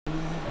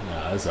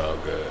Nah, it's all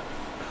good.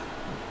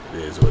 It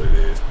is what it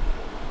is.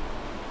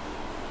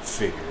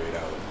 Figure it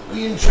out.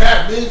 We in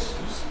trap, bitch.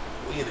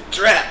 We in the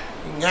trap.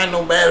 Ain't got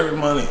no battery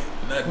money.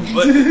 Nothing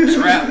but the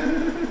trap.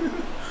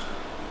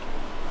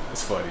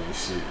 That's funny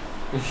as shit.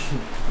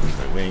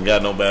 We ain't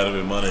got no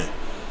battery money.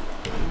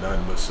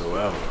 None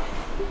whatsoever.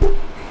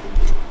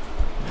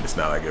 It's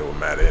not like it would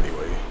matter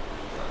anyway.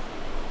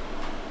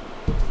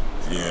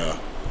 Yeah.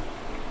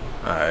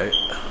 Alright.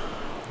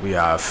 We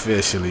are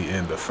officially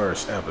in the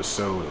first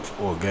episode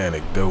of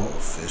Organic Dope.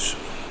 Official.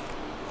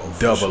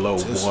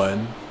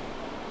 001.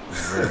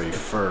 Very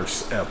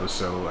first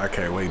episode. I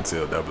can't wait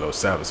until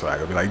 007 so I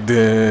can be like,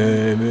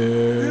 ding, Ding,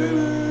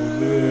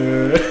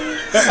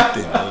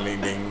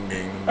 ding, ding,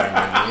 ding,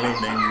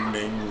 ding,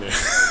 ding, ding.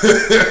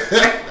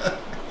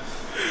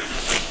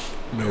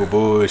 No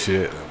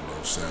bullshit.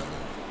 007.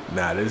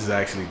 Nah, this is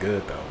actually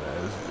good though,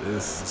 man.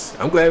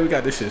 I'm glad we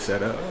got this shit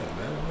set up. Yeah,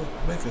 man.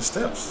 Making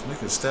steps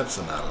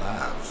in our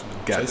lives.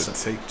 Got to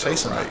take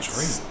chasing the our right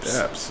dreams.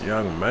 steps,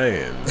 young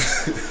man.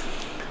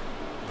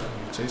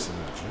 Chasing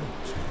our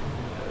dreams.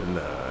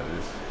 Nah,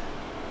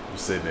 I'm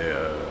sitting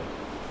there,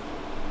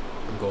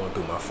 I'm going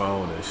through my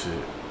phone and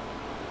shit,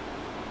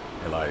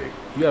 and like,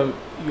 you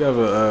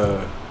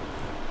ever,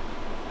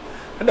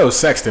 I know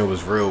sexting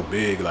was real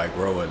big, like,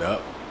 growing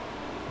up,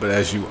 but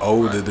as you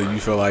older, do you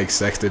feel like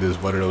sexting is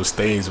one of those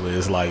things where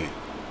it's like,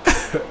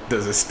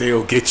 does it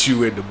still get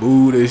you in the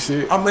mood and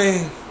shit? I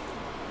mean,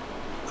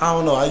 I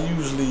don't know. I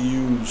usually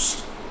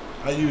use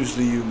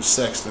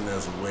sexting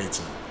as a way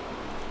to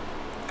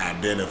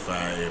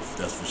identify if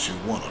that's what you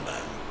want or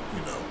not.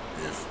 You know,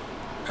 if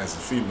as a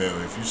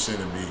female, if you're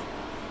sending me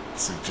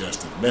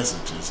suggestive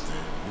messages,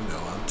 then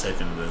I'm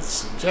taking it as a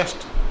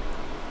suggestion.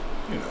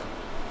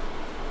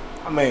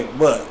 I mean,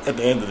 but at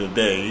the end of the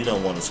day, you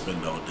don't want to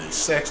spend all day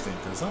sexting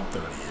because I'm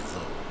 30 years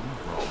old. I'm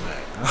a grown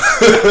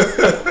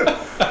man.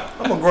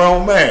 I'm a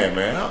grown man,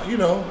 man.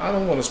 I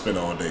don't want to spend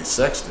all day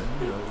sexting.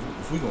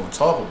 If we're gonna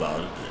talk about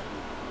it, then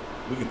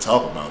we can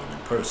talk about it in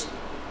person.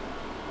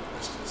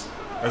 That's just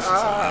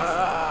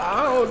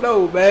I don't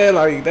know, man.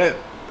 Like that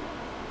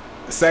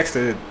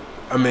sexting.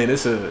 I mean,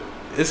 it's a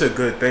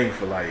good thing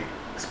for like,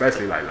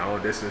 especially like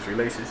long distance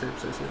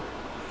relationships and shit.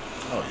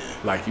 Oh yeah.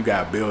 Like you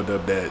gotta build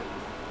up that.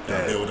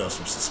 Build up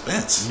some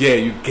suspense. Yeah,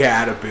 you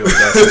gotta build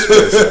that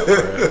suspense up,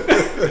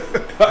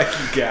 bro. Like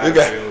you gotta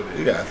build it.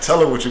 You gotta tell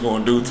her what you're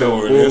gonna do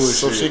to her,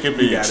 so she can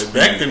be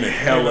expecting it.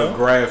 Hella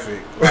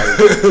graphic. Like,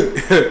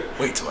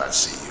 wait till I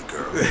see you,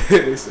 girl.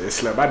 It's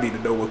Slim, I need to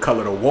know what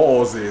color the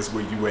walls is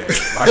where you at.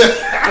 Like,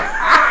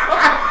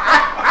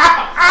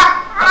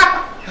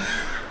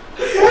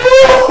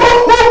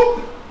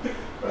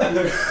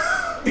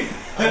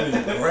 I need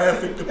a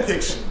graphic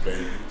depiction,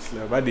 baby.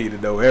 Slim, I need to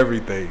know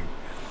everything.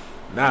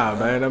 Nah,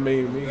 man. I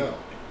mean, me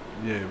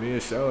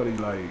and Shorty,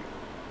 like,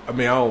 I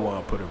mean, I don't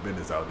want to put her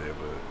business out there,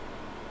 but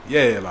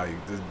yeah, like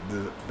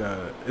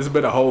the it's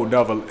been a whole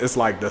nother. It's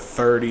like the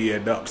 30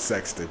 and up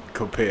sexting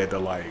compared to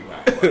like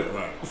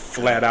right.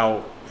 flat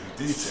out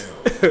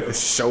details.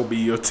 Show me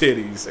your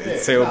titties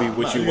and tell me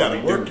what you want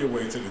to do. Work your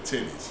way to the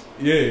titties.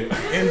 Yeah,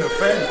 in the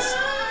face.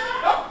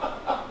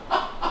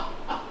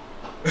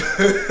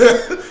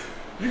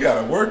 You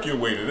gotta work your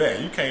way to that.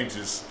 You can't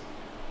just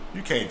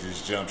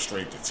jump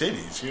straight to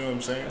titties. You know what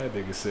I'm saying? That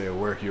nigga said,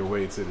 "Work your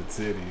way to the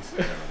titties."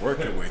 You gotta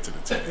work your way to the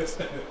titties.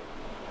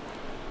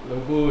 No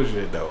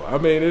bullshit though. I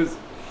mean, it's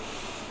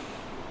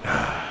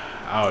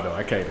I don't know.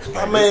 I can't explain.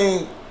 I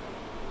mean,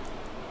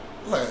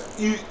 like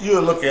you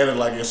look at it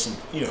like it's some,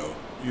 you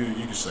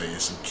can say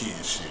it's some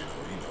kid shit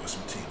or it's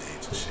some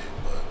teenager shit.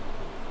 But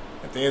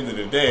at the end of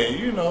the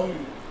day,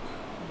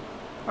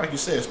 like you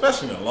said,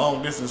 especially in a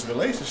long distance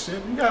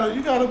relationship, you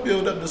gotta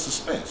build up the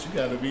suspense. You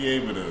gotta be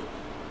able to,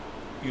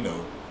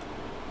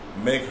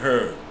 make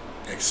her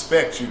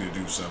expect you to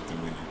do something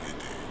when you get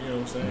there. You know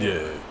what I'm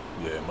saying?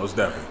 Yeah, most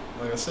definitely.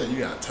 Like I said, you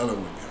gotta tell her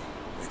when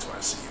wait till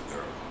I see you,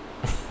 girl.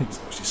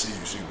 So when she see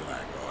you, she be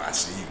like, "Oh, I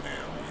see you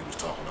now. You was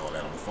talking all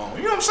that on the phone."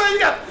 You know what I'm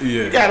saying?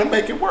 You gotta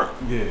make it work.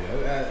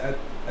 Yeah,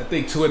 I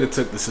think Twitter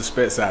took the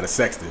suspense out of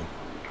sexting.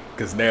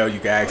 Because now you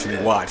can actually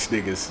watch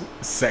niggas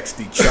sext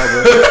each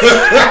other.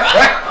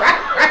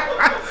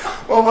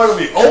 Well, I'm gonna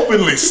be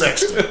openly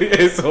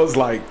sexting. So it's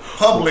like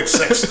public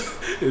sexting.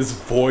 It's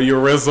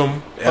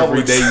voyeurism.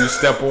 Every day you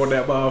step on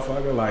that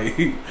motherfucker, like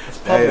it's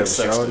public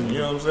sexting. You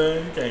know what I'm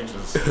saying? You can't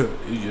just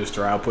you just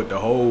try to put the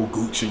whole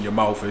gooch in your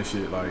mouth and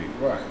shit. Like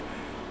right.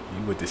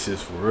 You with the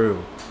shits for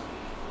real.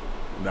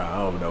 Nah, I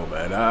don't know,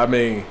 man. I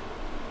mean,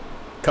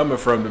 coming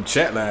from them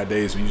chat line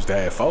days, we used to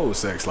have phone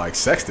sex. Like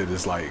sexting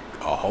is like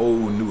a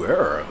whole new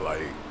era.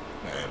 Like,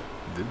 man,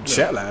 the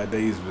chat line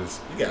days was.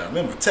 You gotta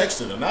remember,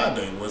 texting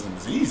nowadays wasn't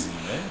as easy,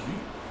 man.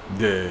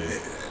 Yeah.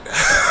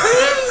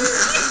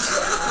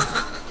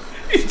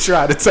 You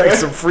tried to take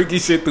some freaky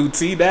shit through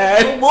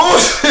T9.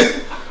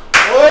 Bullshit.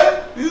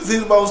 What? You see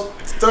about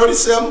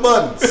 37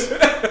 buttons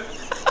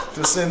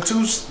to send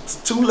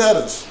two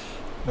letters.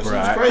 That shit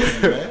was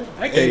crazy, man.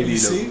 I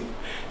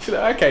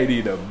can't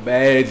even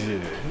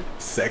imagine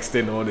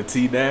sexting on the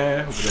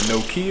T9 with a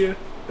Nokia.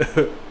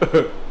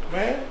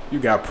 man. You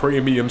got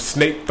premium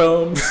snake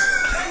thumbs.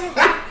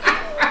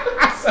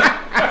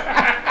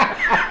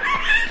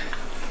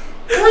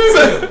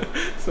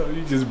 So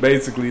you just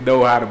basically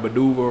know how to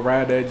maneuver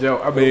around that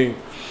joke. I mean,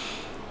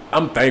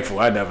 I'm thankful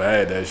I never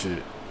had that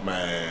shit.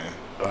 Man.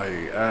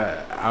 Like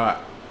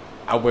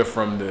I went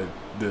from the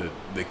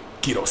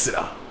keto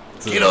sitter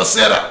to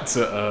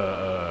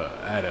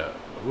I had a,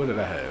 what did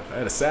I have? I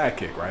had a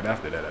sidekick right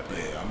after that, I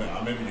think. Yeah, I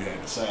remember you had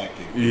the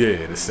sidekick.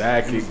 Yeah, the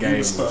sidekick game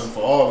was stunning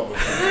for all of us.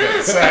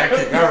 The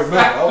sidekick, I remember.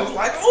 I was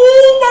like,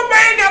 "Ooh, my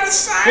man got a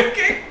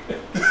sidekick."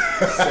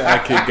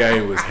 sidekick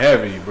game was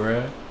heavy,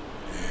 bruh.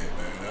 Yeah,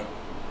 man. That,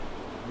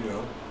 you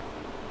know,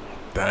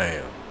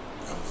 damn,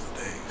 that was the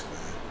days,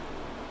 man.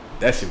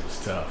 That shit was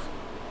tough.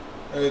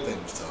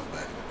 Everything was tough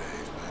back in the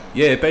days, man.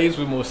 Yeah, things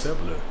were more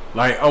simpler.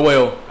 Like, oh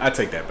well, I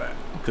take that back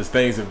because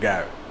things have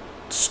got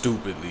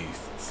stupidly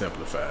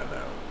simplified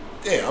now.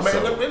 Yeah, I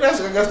mean, I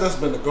guess that's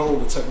been the goal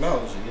with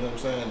technology. You know what I'm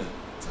saying?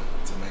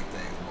 To make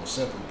things more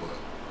simple,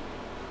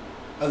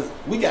 but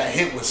we got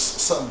hit with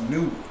something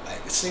new.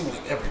 Like it seemed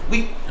like every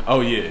week. Oh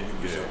yeah,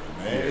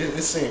 man.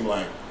 It seemed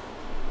like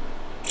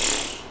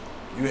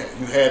you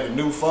had the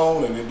new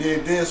phone and it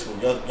did this.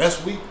 Well,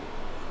 next week,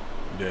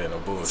 yeah, no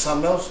bullshit.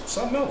 Something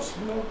else.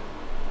 You know,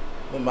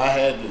 remember I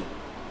had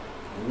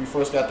when we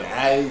first got the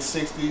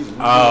i860s and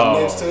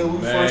we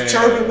first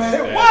chirping,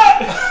 man.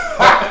 What?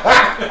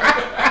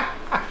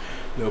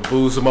 The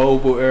Boost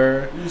Mobile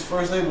era. We was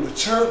first able to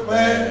chirp,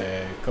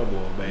 man. Come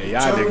on, man.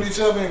 Y'all chirping each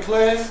other in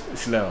class.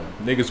 Slim,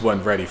 niggas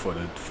wasn't ready for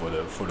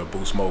the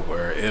Boost Mobile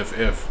era.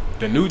 If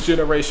the new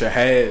generation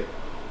had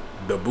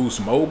the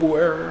Boost Mobile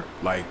era,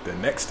 like the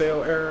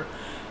Nextel era,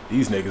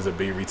 these niggas would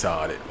be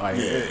retarded. Like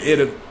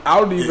I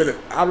don't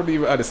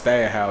even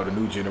understand how the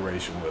new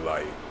generation would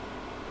like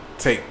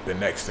take the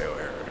Nextel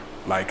era.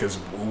 Like, cause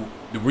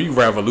we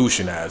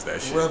revolutionized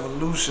that shit.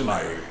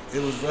 Revolutionary.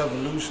 It was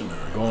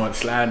revolutionary. Going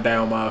sliding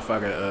down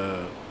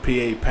motherfucking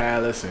PA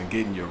Palace and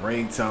getting your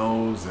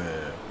ringtones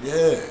and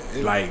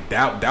like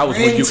that was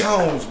when you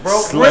ringtones,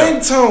 bro.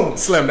 Ringtones.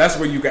 Slim, that's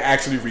where you can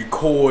actually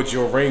record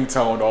your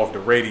ringtone off the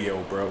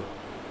radio, bro.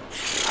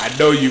 I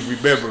know you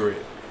remember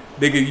it.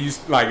 Nigga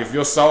used like if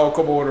your song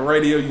come on the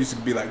radio, you used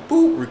to be like,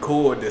 boop,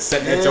 record this,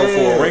 set that joke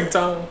for a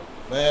ringtone.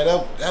 Man,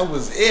 that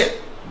was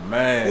it.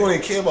 Man, you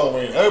didn't care about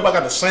ringtone. Everybody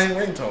got the same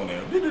ringtone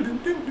now.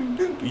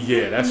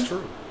 Yeah, that's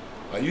true.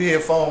 Like you hear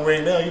a phone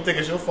ring now, you think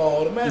it's your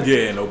phone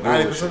automatically. Yeah, no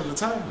bullshit. 90% of the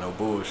time, no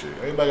bullshit.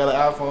 Everybody got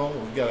an iPhone.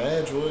 You got an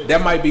Android.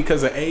 That might be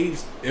because of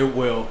age.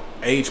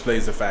 Age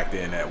plays a factor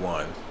in that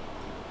one,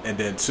 and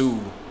then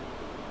two,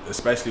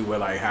 especially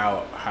with like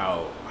how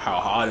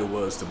hard it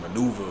was to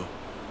maneuver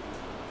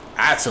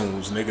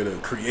iTunes, nigga, to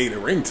create a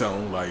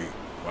ringtone. Like,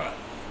 wow,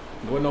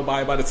 wasn't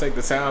nobody about to take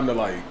the time to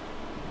like,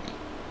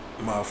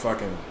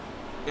 motherfucking.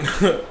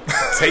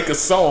 take a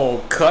song,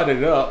 cut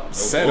it up,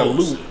 set a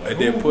loop, and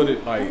then put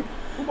it like.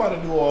 Who about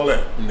to do all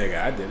that?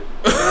 Nigga, I did it.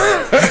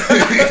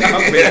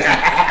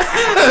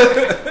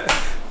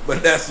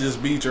 But that's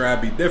just me trying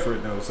to be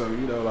different though. So you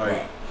know, like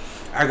right.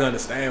 I can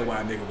understand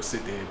why a nigga would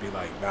sit there and be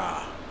like,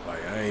 nah,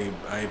 like I ain't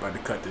about to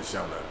cut this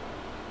show up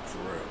for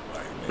real.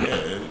 Like,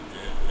 yeah,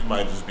 it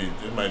might just be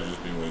way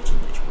too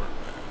much work,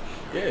 man.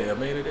 Yeah, I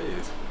mean it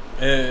is,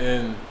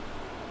 and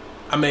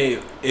I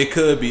mean it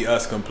could be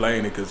us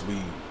complaining because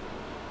we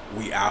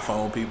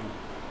iPhone people,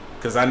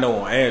 because I know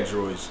on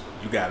Androids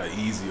you got an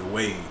easier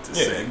way to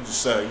set.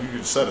 You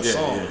can set a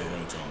song. Yeah.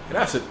 And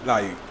that's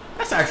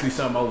actually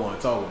something I want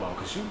to talk about,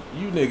 because you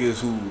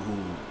niggas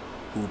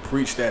who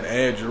preach that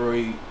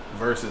Android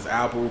versus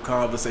Apple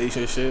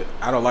conversation shit,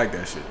 I don't like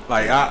that shit.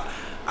 Like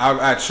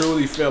I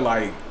truly feel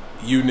like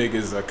you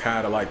niggas are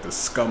kind of like the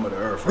scum of the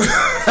earth right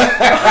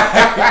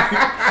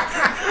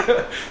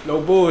now.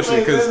 No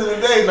bullshit,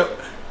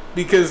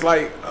 because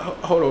like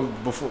hold on,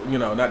 before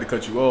not to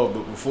cut you off,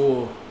 but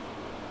before,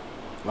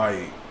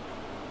 like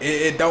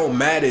it don't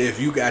matter if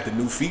you got the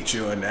new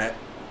feature in that.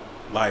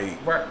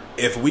 Like right.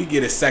 If we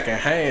get it second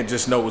hand,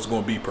 just know it's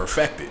gonna be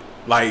perfected.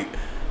 Like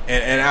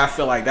and I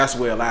feel like that's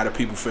where a lot of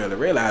people fail to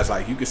realize,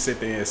 like you can sit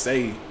there and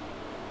say,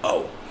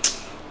 oh,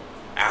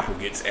 Apple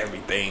gets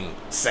everything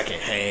second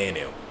hand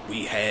and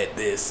we had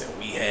this and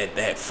we had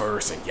that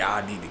first and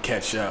y'all need to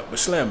catch up. But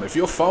Slim, if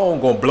your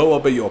phone gonna blow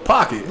up in your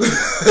pocket,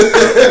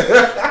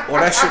 or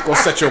that shit gonna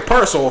set your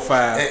purse on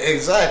fire.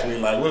 Exactly.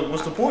 Like,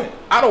 what's the point?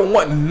 I don't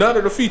want none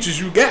of the features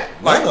you got.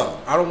 Like, no.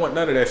 I don't want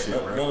none of that shit,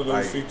 bro. None of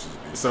those features.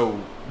 Man. So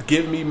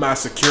give me my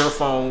secure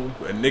phone.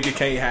 A nigga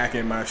can't hack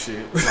in my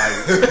shit.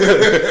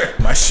 Like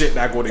my shit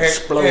not gonna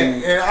explode.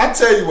 And I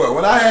tell you what,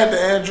 when I had the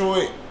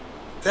Android,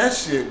 that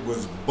shit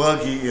was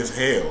buggy as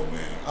hell,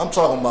 man. I'm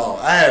talking about,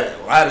 I had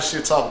a lot of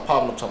shit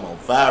popping up, talking about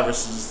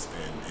viruses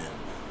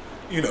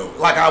and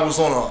like I was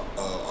on a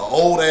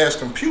old ass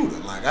computer.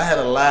 Like I had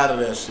a lot of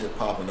that shit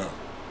popping up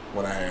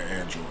when I had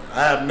Android.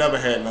 I have never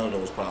had none of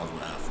those problems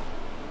with iPhone.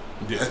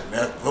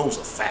 Yeah. Those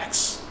are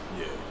facts.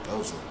 Yeah.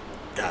 Those are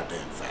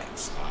goddamn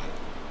facts. All right.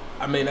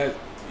 I mean,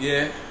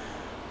 yeah.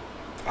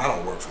 I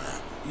don't work for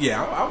Apple.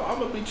 Yeah, I'm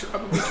gonna be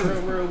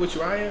real with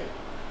you.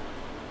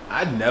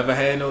 I never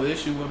had no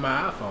issue with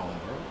my iPhone,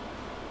 bro.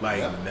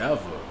 Like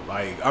never.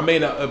 Like I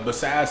mean,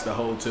 besides the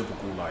whole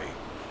typical like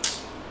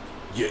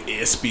your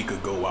ear speaker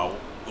go out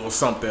or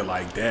something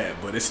like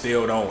that, but it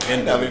still don't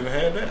end up. I never even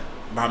had that.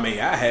 I mean,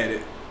 I had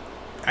it.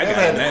 I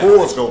had the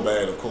cords go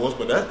bad, of course,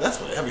 but that's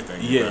what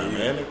everything.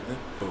 Man.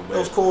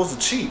 Those cords are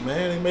cheap,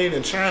 man. They made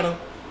in China.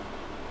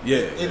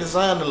 Yeah, they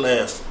designed to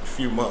last a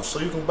few months, so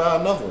you can buy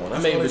another one.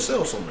 That's why they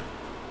sell so many.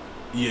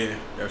 Yeah,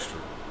 that's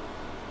true.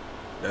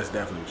 That's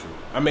definitely true.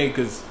 I mean,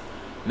 because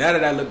now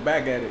that I look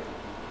back at it,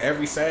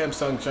 every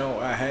Samsung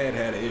joint I had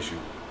an issue.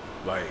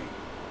 Like,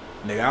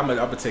 nigga, I'm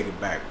gonna take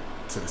it back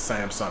to the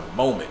Samsung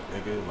moment,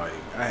 nigga. Like,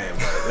 I had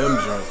one of them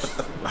joints.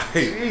 Like,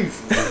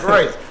 Jesus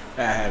Christ.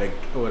 I had a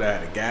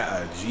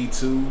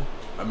G2.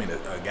 I mean,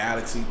 a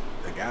Galaxy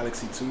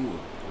 2 or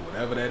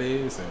whatever that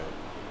is, and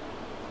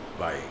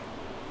like,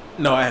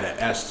 no, I had an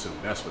S2.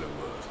 That's what it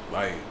was.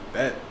 Like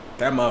that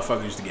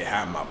motherfucker used to get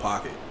hot in my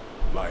pocket.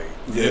 Like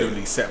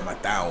literally set my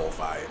thigh on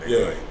fire. Nigga.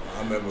 Yeah, like,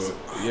 I remember.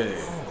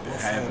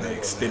 Having an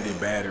extended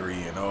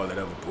battery and all that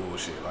other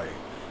bullshit. Like,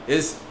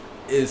 it's.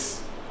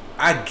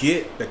 I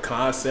get the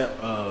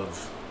concept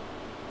of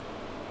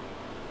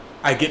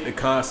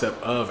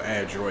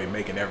Android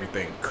making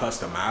everything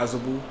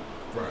customizable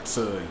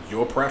to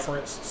your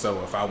preference.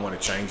 So if I want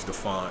to change the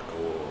font,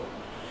 or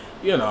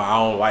I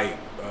don't like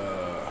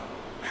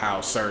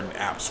how certain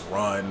apps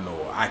run,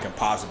 or I can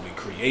possibly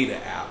create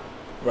an app.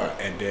 Right.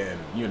 And then,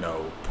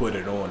 put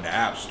it on the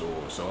App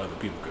Store so other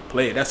people could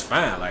play it. That's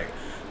fine. Like,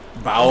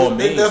 by all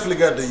means. They definitely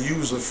got the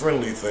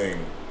user-friendly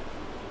thing,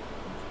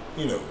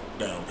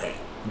 down pat.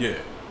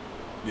 Yeah.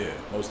 Yeah,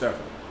 most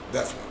definitely.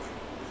 Definitely.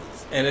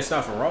 And it's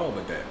nothing wrong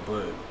with that,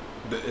 but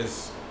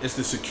it's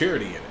the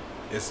security in it.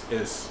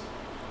 It's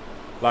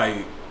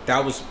like,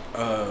 that was,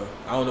 I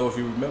don't know if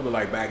you remember,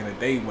 like, back in the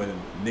day when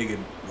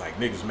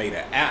niggas made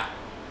an app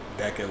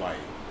that could, like,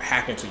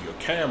 hack into your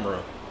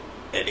camera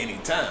at any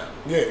time.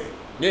 Yeah.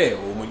 Yeah,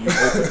 well, when you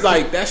open,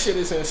 like, that shit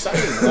is insane.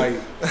 Like,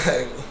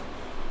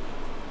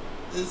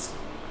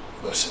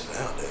 but shit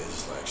nowadays,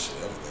 it's like shit,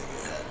 everything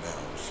get hacked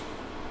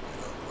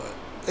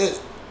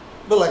now.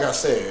 But like I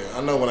said,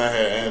 I know when I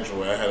had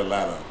Android, I had a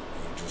lot of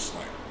just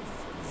like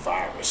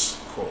virus,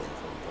 quote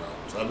unquote,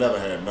 problems. I've never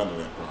had none of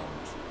that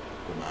problems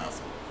with my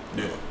iPhone.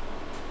 Yeah.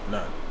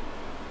 None.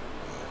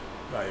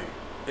 Yeah. Like,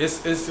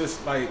 it's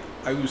just like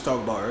we was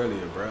talking about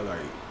earlier, bro.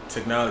 Like,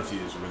 technology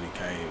has really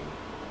came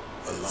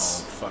a long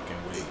fucking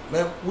way.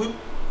 Man,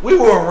 we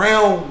were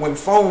around when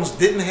phones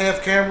didn't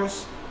have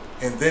cameras,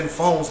 and then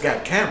phones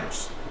got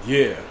cameras.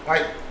 Yeah.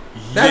 Like,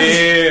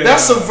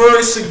 that's a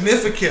very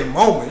significant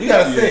moment. You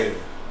gotta think.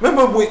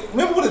 Remember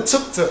what it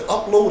took to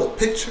upload a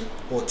picture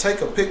or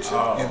take a picture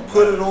and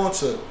put it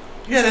onto?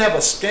 You had to have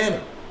a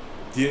scanner.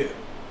 Yeah.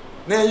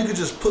 Now you could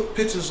just put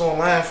pictures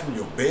online from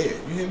your bed.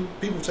 You hear me?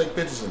 People take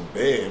pictures in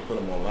bed and put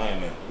them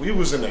online now. We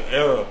was in the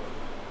era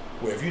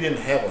where if you didn't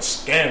have a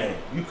scanner,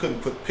 you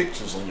couldn't put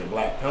pictures on your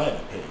Black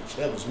Planet page.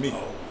 That was me. Oh,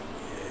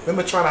 yeah.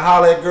 Remember trying to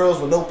holler at girls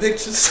with no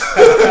pictures?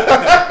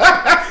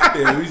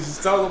 Yeah, we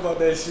just talking about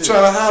that shit.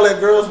 Trying to holler at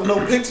girls with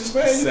no pictures,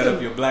 man. Set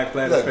up your Black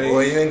Planet page.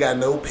 Boy, you ain't got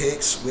no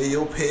pics. Where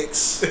your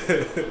pics?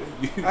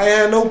 I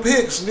had no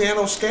pics. You had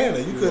no scanner.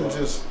 You couldn't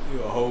just.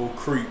 You're a whole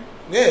creep.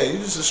 Yeah, you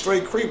just a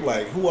straight creep.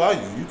 Like, who are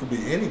you? You could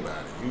be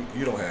anybody.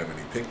 You don't have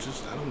any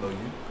pictures. I don't know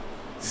you.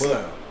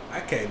 But I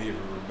can't even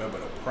remember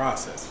the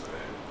process for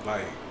that.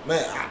 Like,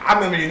 man, I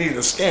remember you needed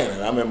a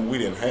scanner. I remember we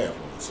didn't have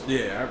one. So.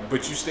 Yeah,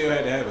 but you still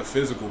had to have a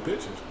physical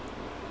picture.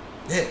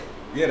 Yeah.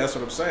 Yeah, that's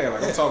what I'm saying.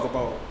 Like, I'm talking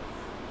about.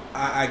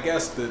 I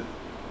guess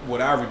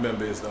what I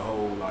remember is the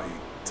whole, like,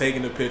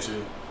 taking the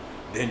picture,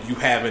 then you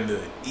having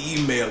to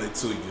email it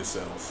to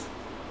yourself,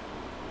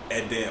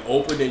 and then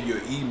opening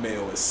your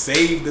email and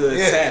save the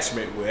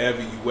attachment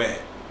wherever you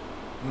at,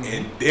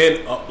 and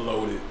then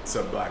upload it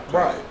to Black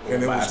Planet. Right,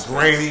 and it was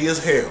grainy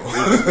as hell.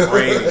 It was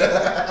grainy.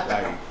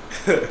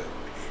 Like,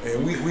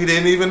 and we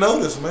didn't even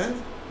notice,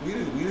 man. We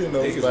didn't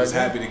know. Niggas was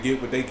happy to get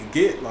what they could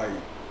get. Like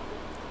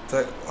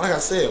I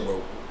said,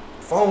 bro,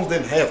 phones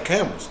didn't have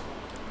cameras.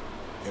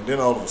 And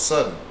then all of a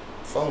sudden,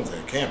 phones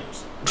had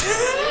cameras.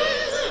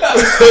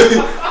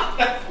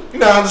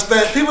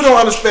 Understand? People don't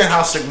understand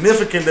how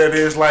significant that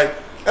is. Like,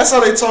 that's how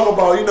they talk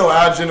about,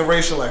 our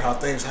generation, like how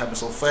things happen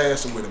so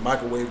fast, and with the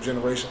microwave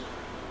generation.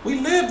 We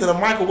lived in a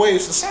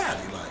microwave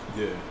society. Like,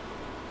 yeah.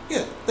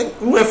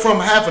 We went from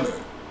having a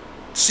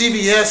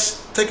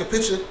CVS, take a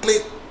picture,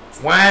 click,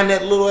 wind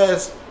that little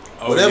ass,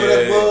 whatever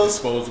that was.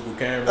 Disposable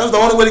camera. That was the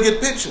only way to get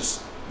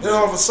pictures. Then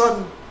all of a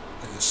sudden,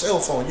 like your cell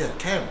phone, you had a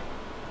camera.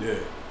 Yeah.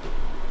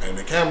 And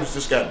the cameras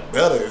just got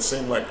better. It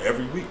seemed like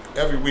every week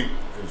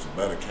it was a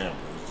better camera.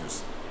 It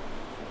just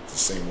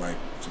seemed like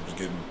it was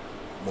getting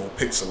more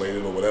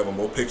pixelated or whatever,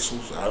 more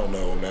pixels. I don't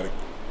know. I'm not a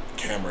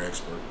camera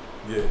expert.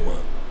 Yeah.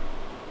 But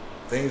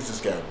things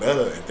just got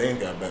better, and things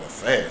got better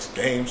fast.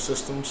 Game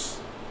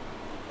systems.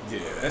 Yeah,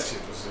 that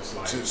shit was just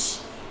like.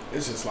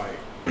 It's just like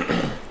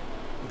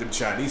the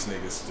Chinese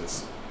niggas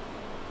just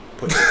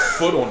put their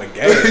foot on the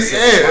gas.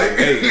 Like,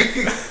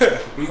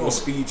 hey, we gonna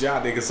speed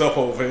y'all niggas up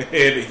over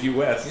here in the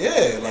U.S.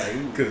 Yeah, like,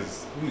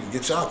 because we can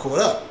get y'all caught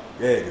up.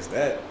 Yeah, cause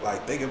that,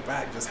 like, thinking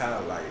back, just how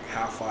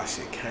far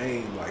shit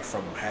came, like,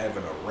 from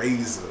having a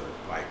razor,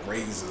 like,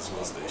 razors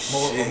was the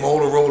shit. A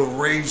Motorola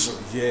razor.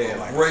 Yeah,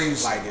 like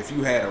razor. Like if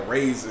you had a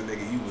razor,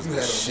 nigga, you was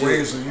the shit. You had a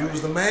razor, you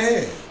was the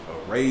man.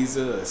 A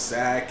razor, a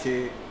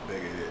sidekick,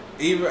 nigga.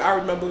 Even I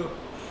remember.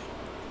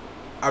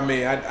 I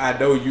mean, I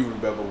know you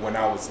remember when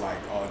I was like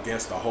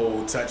against the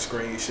whole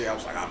touchscreen shit. I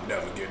was like, I'm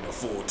never getting a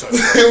full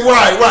touchscreen.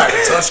 right.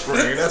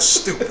 Touchscreen, that's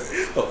stupid.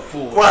 A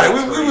full right,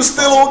 we was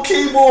still on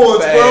keyboards,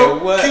 man, bro.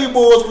 What?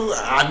 Keyboards,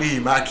 I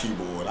need my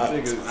keyboard.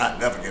 I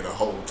never get a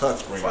whole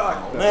touchscreen.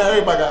 Now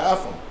everybody got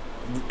iPhone.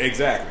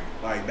 Exactly.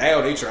 Like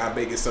now they try to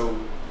make it so,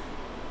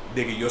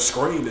 nigga, your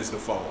screen is the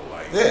phone.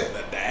 Like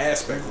the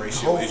aspect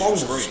ratio is your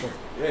screen.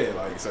 Yeah,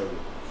 like so.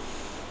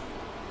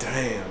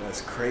 Damn,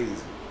 that's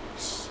crazy.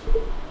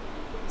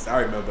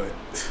 I remember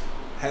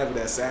having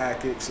that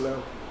sidekick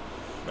slow.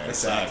 Man, that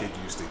sidekick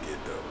used to get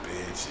the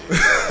bitch.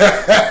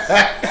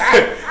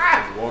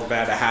 I walked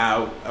down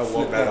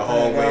the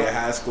hallway at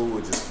high school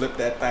and just flip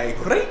that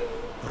thing. Ring,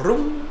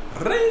 room,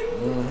 ring,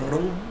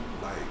 room.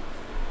 Like,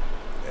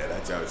 yeah,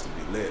 that job used to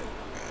be lit.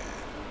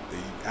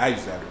 Man. I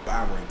used to have the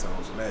bomb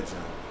ringtones on that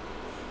job.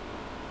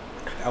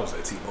 That was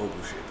that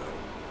T-Mobile shit though.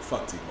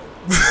 Fuck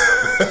T-Mobile.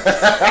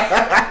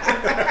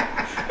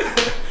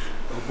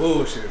 No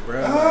bullshit,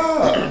 bro.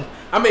 Like,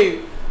 I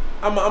mean,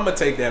 I'm gonna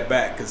take that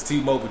back because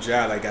T-Mobile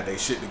Jai like got their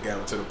shit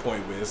together to the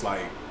point where it's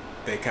like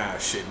they kind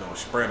of shitting on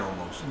Sprint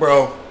almost.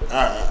 Bro,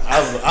 I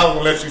was gonna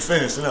let you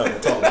finish, and I'm gonna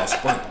talk about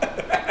Sprint.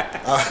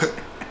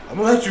 I'm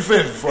gonna let you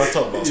finish before I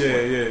talk about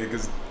Sprint. Yeah,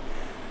 because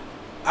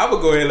I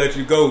would go ahead and let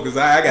you go because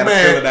I got a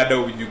feeling I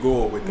know where you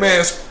going with that.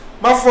 Man,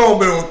 my phone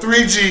been on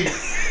 3G.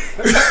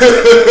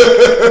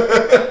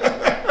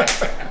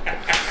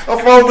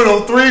 My phone been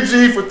on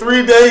 3G for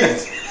 3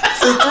 days.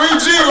 So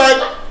 3G,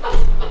 like.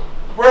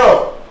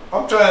 Bro,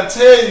 I'm trying to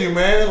tell you,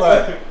 man.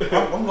 Like,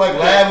 I'm like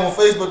live on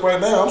Facebook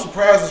right now. I'm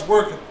surprised it's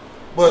working,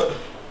 but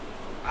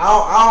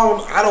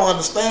I don't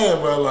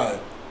understand, bro. Like,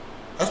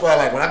 that's why,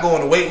 like, when I go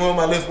in the weight room,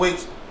 I lift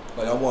weights.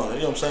 Like, I want to,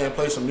 you know what I'm saying,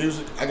 play some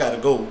music. I gotta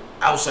go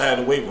outside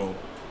the weight room,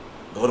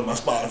 go to my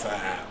Spotify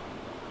app,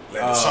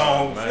 let the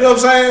songs, you know what I'm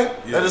saying?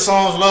 Yeah. Let the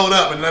songs load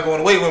up, and then I go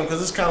in the weight room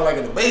because it's kind of like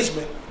in the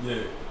basement.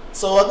 Yeah.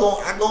 So I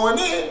go in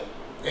there.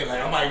 And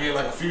like I might get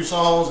like a few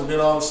songs, and then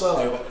all of a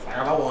sudden, like if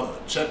I want to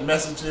check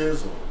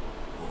messages or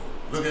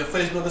look at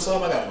Facebook or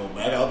something, I gotta go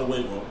back out the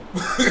weight room.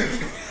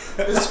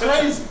 It's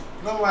crazy,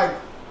 and I'm like,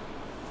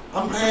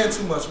 I'm paying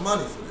too much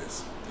money for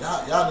this.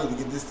 Y'all need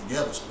to get this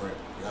together, Sprint.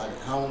 I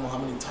don't know how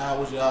many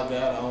towers y'all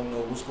got. I don't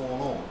know what's going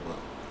on, but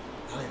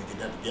y'all need to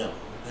get that together.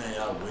 I'm paying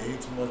y'all way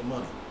too much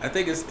money. I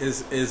think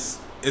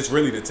it's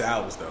really the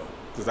towers though,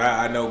 because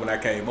I know when I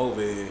came over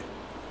here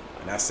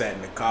and I sat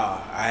in the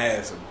car, I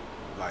had some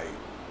like.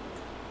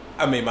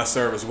 I mean, my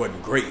service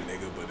wasn't great,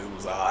 nigga, but it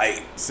was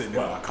alright sitting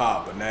in my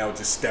car. But now,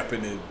 just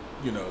stepping in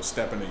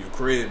your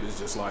crib is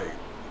just like,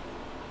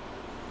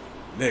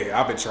 nigga,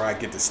 I've been trying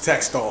to get this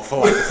text off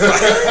for like for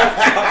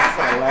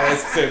the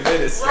last 10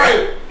 minutes.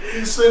 Right.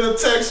 You send a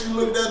text, you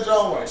look at that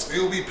job, like,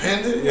 still be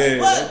pending? Yeah,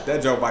 like,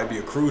 that job might be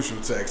a crucial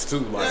text,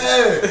 too. Like,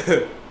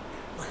 yeah.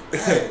 Like,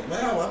 hey,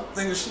 man, I'm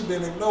thinking she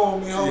been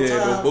ignoring me the whole time.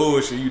 Yeah, no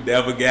bullshit. You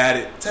never got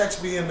it.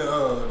 Text me in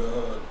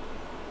the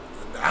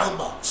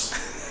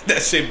outbox.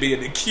 That shit be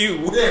in the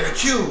queue. Yeah, the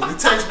queue. He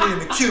text me in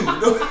the queue.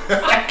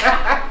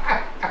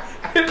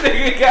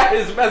 Nigga got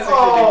his message in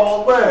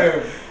the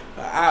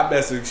queue. Man.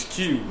 iMessage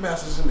queue.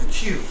 Message in the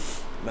queue.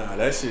 Nah,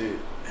 that shit. Yeah,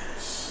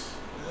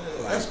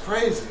 that's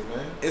crazy,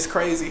 man. It's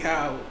crazy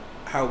how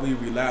we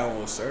rely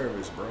on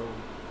service, bro.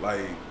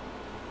 Like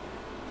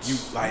you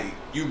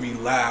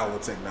rely on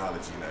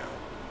technology now.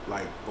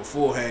 Like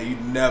beforehand, you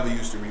never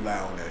used to rely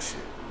on that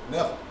shit.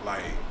 Never.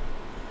 Like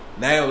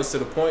now it's to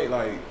the point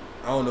like.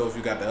 I don't know if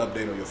you got the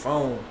update on your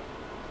phone,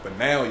 but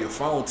now your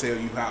phone tell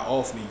you how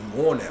often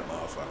you on that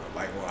motherfucker.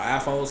 Like on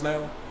iPhones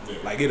now,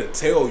 like it'll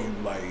tell you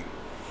like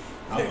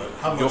how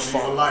much of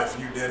your life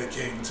you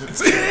dedicating to the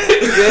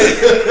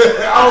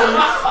yeah. I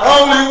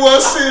don't even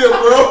want to see it,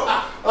 bro.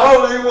 I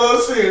don't even want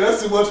to see it.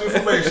 That's too much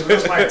information.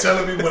 That's like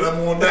telling me when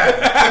I'm on that.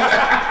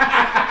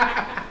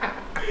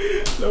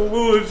 No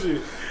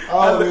bullshit. I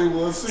don't even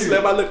want to see it.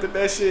 I looked at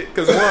that shit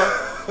because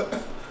one,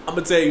 I'm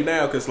gonna tell you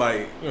now because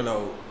like you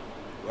know,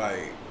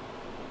 like.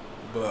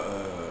 But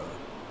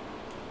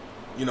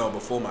you know,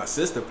 before my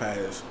sister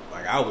passed,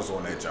 like I was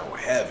on that joint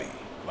heavy.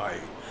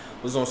 Like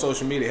was on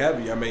social media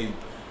heavy. I mean,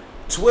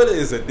 Twitter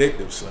is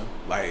addictive, son.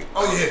 Like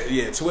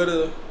yeah,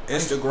 Twitter,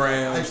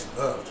 Instagram. I used to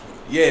love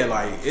Twitter. Yeah,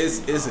 like it's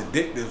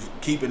addictive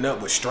keeping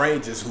up with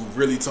strangers who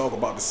really talk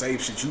about the same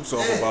shit you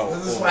talk about.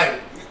 It's like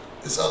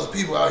it's other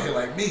people out here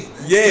like me,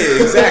 man.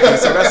 Yeah, exactly.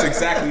 So that's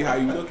exactly how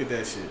you look at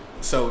that shit.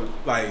 So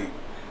like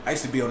I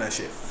used to be on that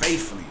shit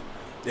faithfully.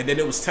 And then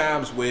there was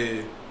times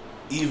where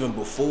even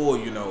before,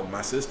 you know,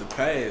 my sister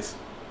passed,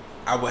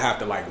 I would have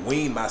to like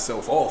wean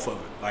myself off of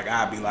it. Like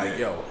I'd be like,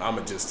 yo,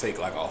 I'ma just take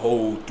like a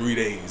whole 3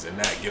 days and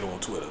not get on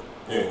Twitter.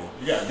 Yeah,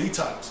 you got to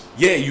detox.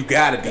 Yeah, you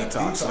gotta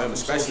detox, man.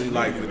 Especially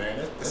like,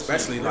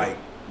 especially like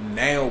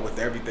now with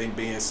everything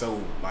being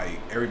so like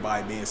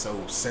everybody being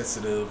so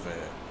sensitive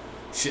and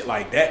shit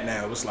like that,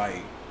 now it's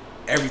like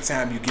every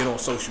time you get on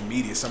social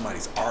media,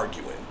 somebody's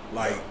arguing,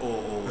 like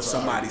or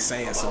somebody's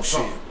saying some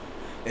shit,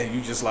 and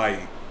you just like.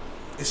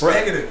 It's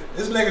negative.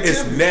 It's negativity.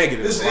 It's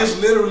negative. It's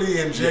literally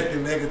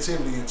injecting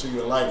negativity into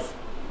your life.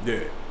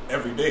 Yeah.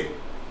 Every day,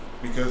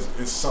 because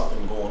it's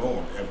something going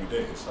on every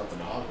day. It's something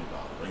to argue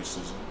about.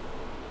 Racism,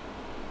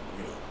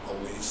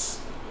 police,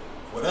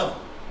 whatever.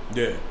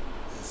 Yeah.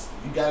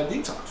 You got to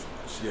detox from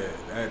that shit.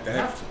 Yeah. You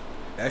have to.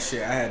 That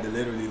shit, I had to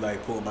literally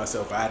like pull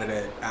myself out of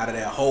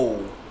that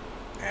hole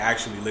and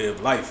actually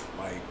live life.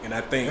 Like, and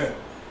I think,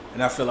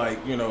 and I feel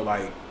like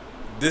like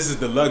this is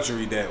the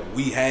luxury that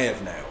we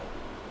have now.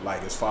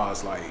 Like as far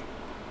as like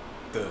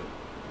the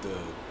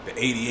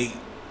 88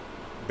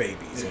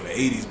 babies or the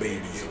 80s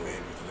babies or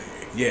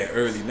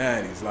early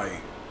 90s, like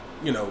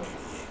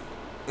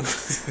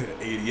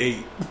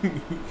 88.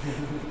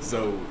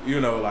 So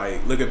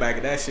like looking back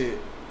at that shit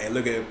and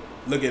look at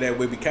that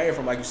where we came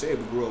from. Like you said,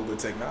 we grew up with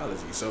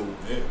technology, so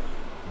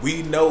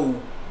we know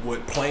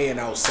what playing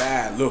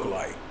outside look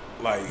like.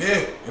 Like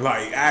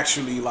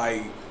actually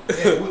like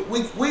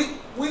we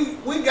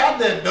got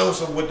that dose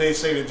of what they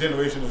say the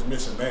generation is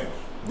missing now.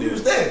 We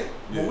was there,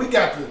 but we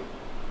got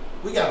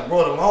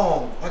brought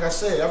along. Like I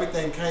said,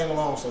 everything came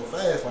along so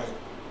fast. Like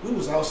we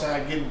was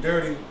outside getting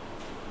dirty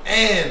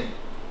and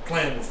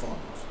playing with phones.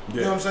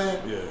 You know what I'm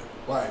saying? Yeah.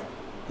 Like,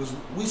 because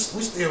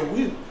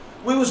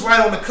we was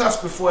right on the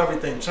cusp before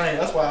everything changed.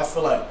 That's why I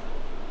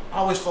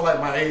always feel like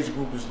my age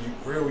group is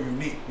real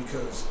unique,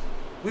 because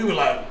we were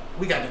like,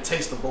 we got the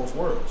taste of both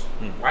worlds.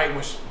 Right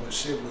when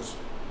shit was,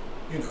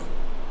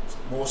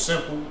 more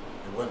simple.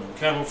 There wasn't no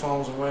camera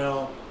phones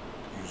around.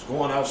 You was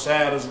going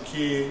outside as a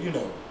kid,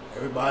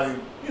 everybody,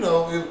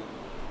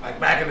 like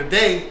back in the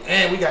day,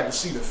 and we got to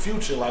see the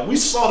future. Like, we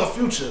saw the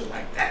future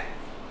like that.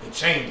 It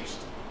changed.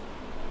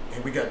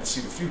 And we got to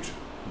see the future.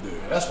 Yeah.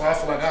 And that's why I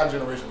feel like our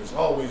generation is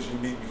always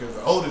unique, because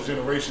the older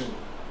generation,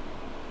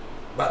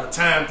 by the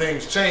time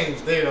things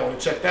change, they already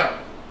checked out.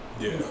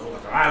 Yeah.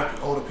 Like a lot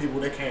of older people,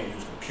 they can't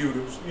use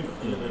computers, they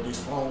look at these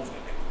phones,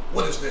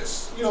 what is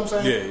this? You know what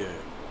I'm saying? Yeah.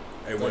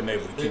 They wasn't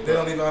able to keep They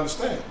don't even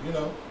understand,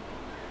 Yeah.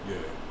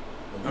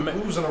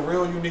 We was in a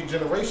real unique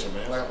generation,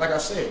 man. Like I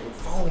said,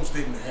 phones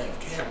didn't have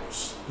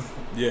cameras.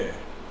 Yeah.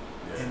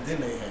 And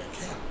then they had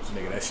cameras.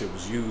 Nigga, that shit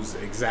was used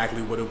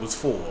exactly what it was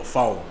for, a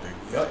phone,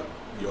 nigga. Yep. Like,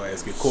 your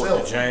ass get caught in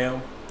the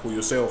jam, pull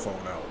your cell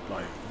phone out.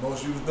 Like,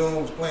 most you was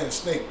doing was playing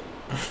Snake.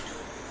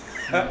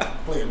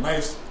 Play a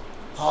nice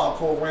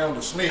hardcore round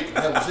of Snake, and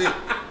that was it.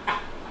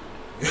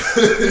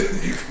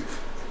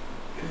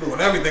 You're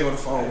doing everything on the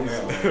phone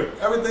now. Man.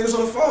 Everything's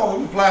on the phone.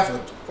 You apply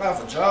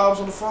for jobs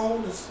on the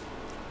phone.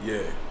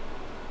 Yeah.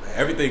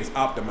 Everything's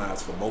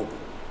optimized for mobile.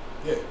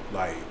 Yeah.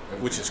 Like,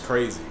 which is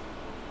crazy.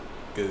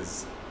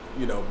 Because,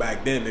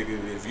 back then,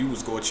 nigga, if you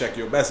was going to check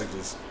your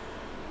messages,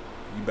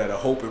 you better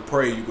hope and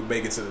pray you could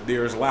make it to the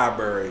nearest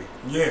library.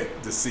 Yeah.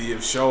 To see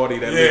if Shorty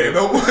that nigga.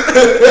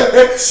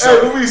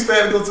 Hey, we used to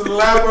have to go to the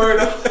library.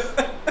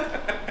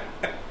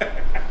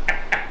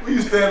 We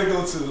used to have to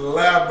go to the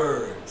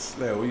library.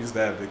 Yeah, we used to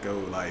have to go,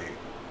 like,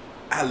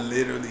 I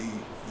literally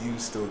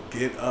used to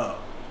get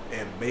up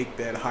and make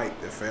that hike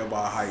to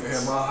Fairmont Heights.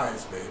 Fairmont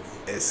Heights, baby.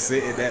 And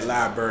sit in that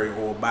library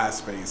on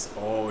MySpace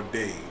all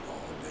day.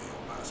 All day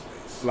on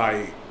MySpace.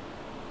 Like,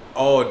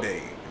 all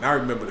day. And I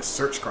remember the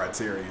search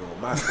criteria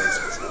on MySpace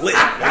was lit.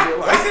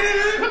 Like,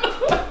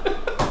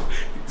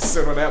 you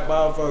sit on that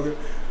motherfucker,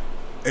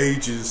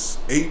 ages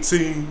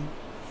 18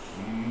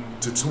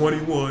 to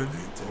 21.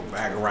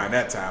 Back around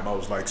that time, I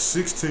was like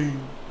 16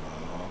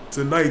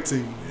 to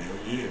 19.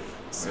 Yeah.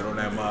 Sit on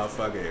that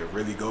motherfucker and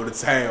really go to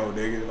town,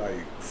 nigga.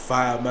 Like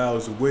 5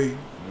 miles away.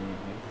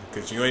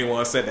 Cause you ain't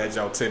want to set that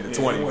y'all 10 to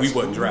 20. We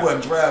wasn't driving. We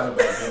wasn't driving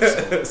back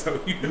then, so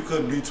you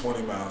couldn't be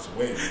 20 miles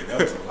away. Nigga. That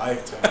was a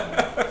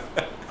lifetime.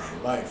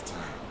 A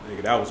lifetime.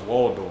 Nigga, that was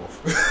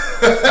Waldorf.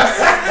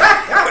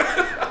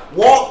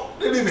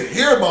 Didn't even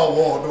hear about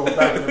Waldorf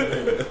back in the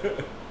day.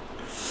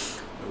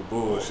 No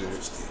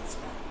bullshit.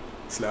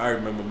 So I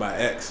remember my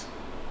ex.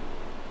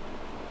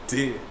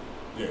 Did.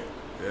 Yeah.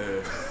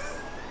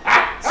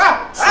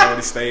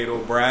 Somebody stayed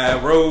on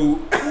Bride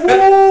Road.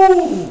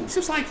 Ooh. She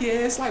was like,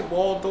 yeah, it's like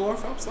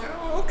Waldorf. I was like,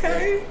 oh,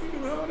 okay.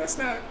 That's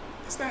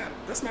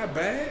not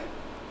bad.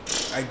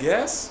 I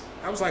guess.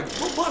 I was like,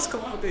 what bus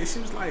come out there? She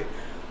was like,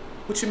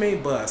 what you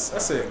mean bus? I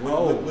said,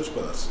 which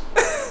bus?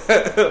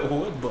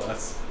 What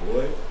bus?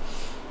 Boy.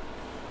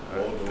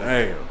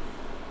 Damn.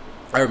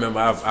 I remember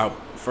I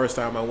first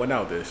time I went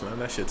out there, Slim,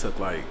 that shit took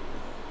like,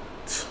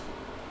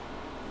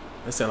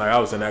 it seemed like I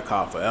was in that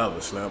car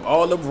forever, Slim.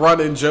 All them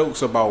running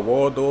jokes about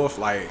Waldorf,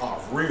 like, are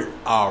real.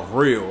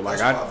 Like,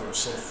 that's why they're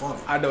so funny.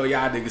 I know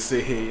y'all niggas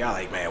sit here, y'all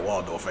like, man,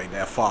 Waldorf ain't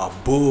that far.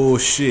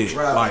 Bullshit.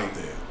 Drive like, out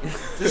there.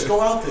 Just go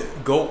out there.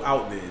 Go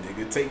out there,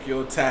 nigga. Take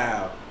your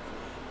time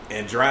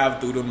and drive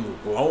through them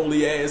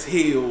lonely ass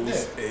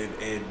hills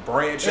and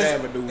Branch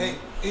Avenue. And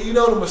you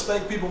know the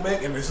mistake people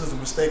make, and this is a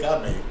mistake I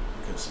made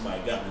because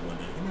somebody got me one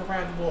day. Give me a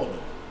ride to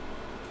Waldorf.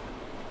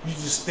 you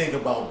just think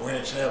about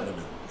Branch Avenue,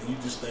 and you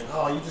just think,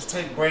 oh, you just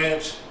take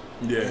Branch,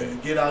 Yeah. and you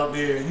get out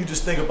there, and you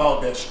just think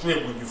about that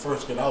strip when you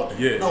first get out there.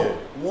 Yeah, No, yeah.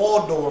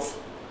 Waldorf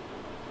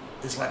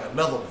is like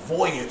another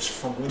voyage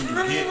from when you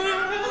get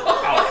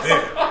out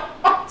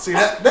there. See,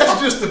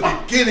 that's just the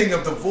beginning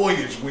of the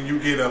voyage when you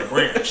get up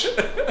Branch.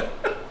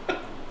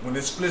 When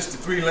it splits to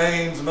 3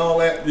 lanes and all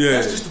that, Yeah.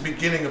 that's just the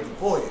beginning of the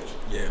voyage.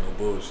 Yeah, no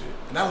bullshit.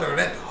 And I learned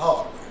that the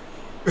hard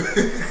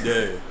way.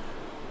 Yeah.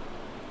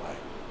 Like,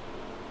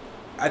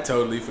 I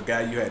totally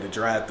forgot you had to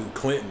drive through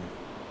Clinton.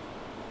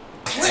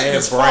 Clinton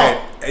is Brad.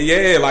 far.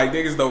 Yeah, like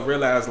niggas don't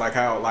realize like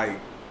how like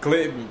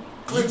Clinton.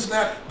 Clinton's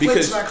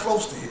because not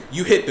close to here.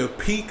 You hit the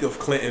peak of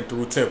Clinton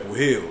through Temple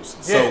Hills.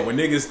 Yeah. So when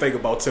niggas think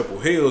about Temple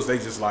Hills, they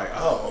just like,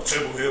 Oh,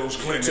 Temple Hills,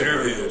 Clinton Temple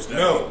area. Hills.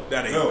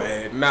 That ain't no.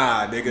 bad.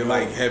 Nah, nigga. No.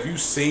 Like, have you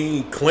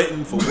seen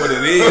Clinton for what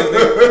it is?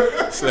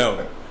 Nigga?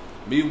 So,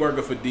 me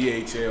working for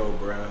DHL,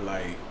 bro,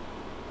 like,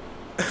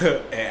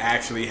 and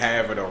actually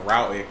having a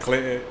route in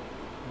Clinton,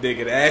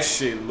 nigga, that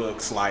shit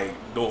looks like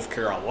North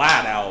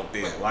Carolina out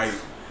there. Like,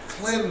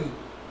 Clinton,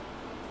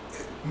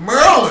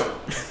 Maryland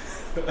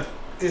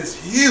is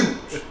huge.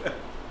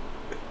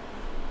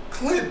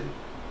 Clinton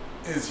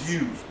is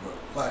huge, bro.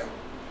 Like,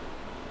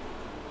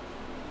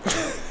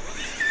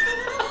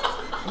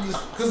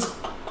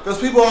 because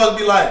people always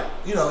be like,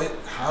 you know,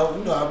 how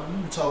you know,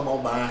 we talking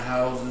about buying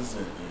houses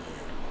and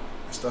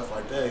stuff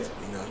like that.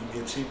 You know, you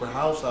get a cheaper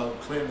house out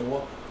of Clinton.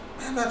 Well,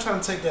 man, I'm not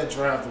trying to take that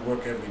drive to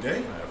work every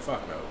day. man,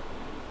 fuck no.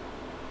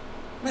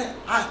 Man,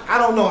 I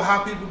don't know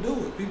how people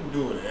do it. People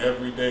do it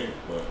every day,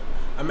 but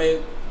I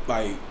mean,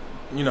 like,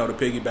 you know, to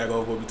piggyback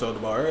off what we talked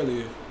about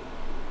earlier,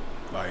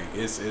 like,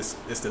 it's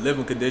the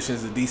living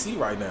conditions of DC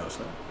right now,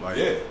 so like,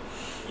 yeah,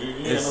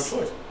 you have no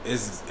choice.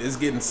 It's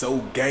getting so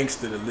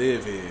gangster to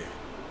live here.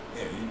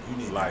 Yeah, you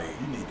need like,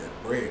 you need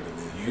that bread to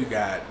live. You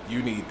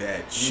need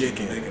that You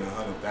chicken. making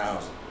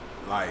 100,000.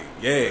 Like,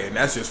 yeah, and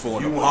that's just for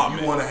an You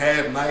apartment. want to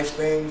have nice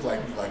things like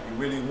you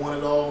really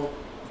wanted all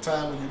the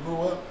time when you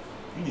grew up.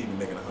 You need to be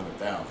making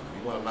 100,000.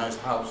 You want a nice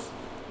house,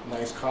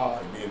 nice car,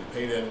 and be able to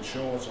pay that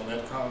insurance on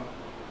that car,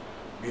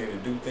 be able to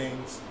do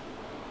things.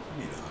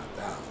 You need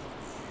 100,000.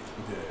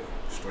 Yeah,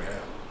 Straight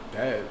out.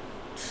 that.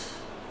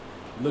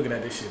 Looking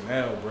at this shit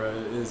now, bro,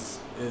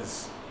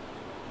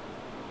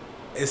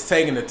 it's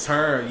taking a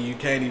turn you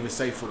can't even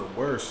say for the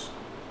worse,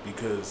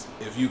 because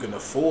if you can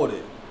afford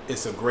it,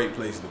 it's a great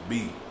place to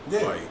be.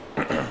 Yeah.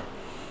 Like,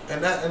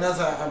 And that's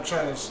how I'm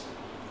trying to.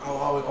 I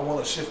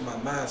want to shift my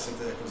mindset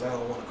there because I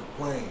don't want to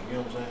complain. You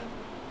know what I'm saying?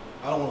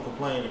 I don't want to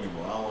complain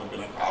anymore. I don't want to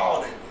be like,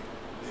 oh,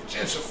 they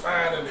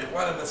gentrifying and they're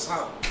running us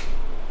out.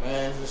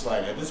 Man, it's just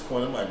like at this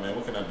point, I'm like, man,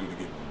 what can I do to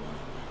get more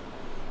money,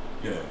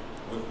 man?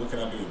 yeah, What can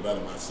I do to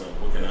better myself?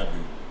 What can I do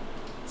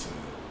to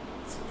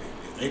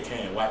if they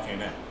can, why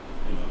can't I?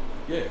 You know?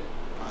 yeah,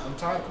 I'm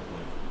tired of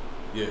complaining.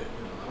 yeah. You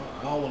know,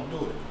 I don't want to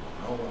do it anymore.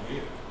 I don't want to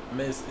hear it. I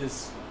mean,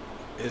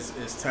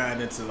 it's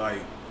tying into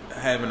like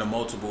having a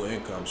multiple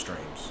income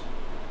streams,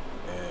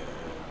 and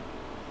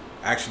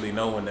actually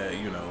knowing that,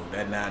 you know,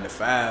 that 9 to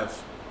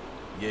 5,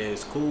 yeah,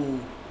 it's cool,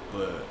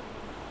 but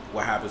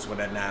what happens when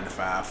that 9 to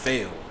 5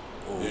 fail?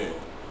 Or, Yeah.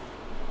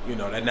 you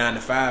know, that 9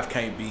 to 5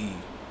 can't be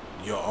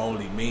your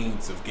only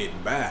means of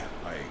getting by.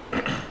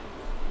 Like,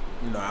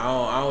 you know,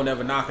 I don't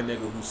ever knock a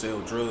nigga who sell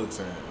drugs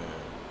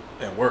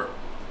and work.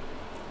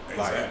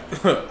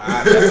 Exactly. Like,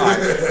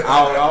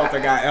 I don't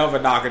think I ever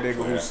knock a nigga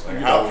who's, Like, you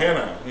how know, can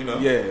I? You know?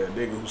 yeah, a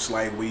nigga who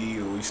slang weed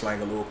or he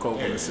slang a little coke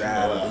on the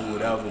side or do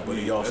whatever, but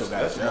he also got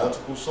a that's job.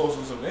 multiple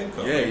sources of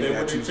income. Yeah, Ain't you that got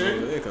what they two tell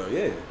sources you? of income.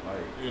 Yeah,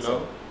 like, You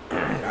so,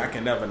 know? I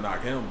can never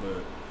knock him,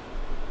 but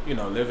you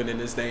know, living in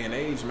this day and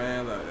age,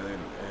 man, and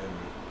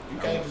You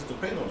can't just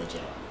depend on the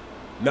job.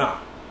 nah,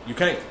 you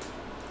can't.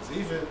 'Cause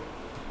even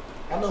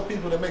I know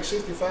people that make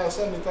 $65,000,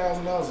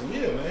 $70,000 a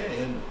year, man,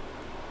 and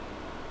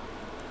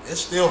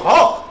it's still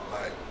hard.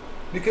 Like,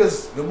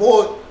 because the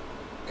more,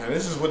 and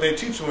this is what they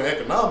teach you in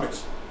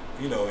economics,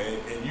 you know,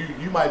 and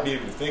you might be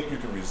able to think you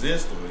can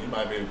resist, or you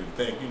might be able to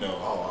think, you know,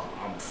 oh,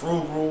 I'm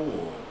frugal,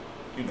 or,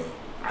 you know,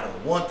 I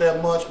don't want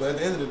that much. But at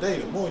the end of the day,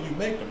 the more you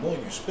make, the more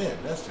you spend.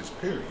 That's just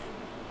period.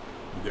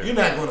 Yeah.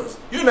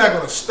 You're not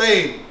gonna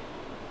stay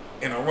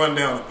in a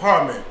rundown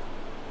apartment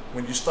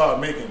when you start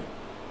making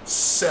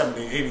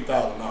 $70,000,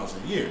 $80,000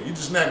 a year. You're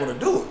just not gonna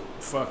do it.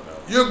 Fuck no.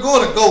 You're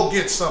gonna go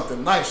get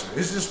something nicer.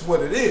 It's just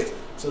what it is.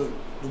 So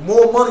the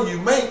more money you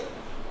make,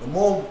 the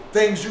more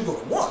things you're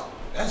gonna want.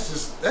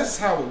 That's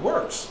how it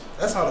works.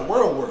 That's how the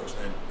world works,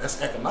 and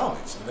that's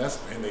economics,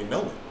 and they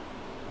know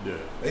it. Yeah.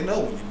 They know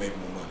when you make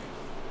more money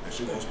that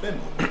you're gonna spend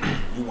more money.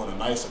 You want a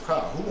nicer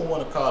car. Who gonna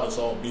want a car that's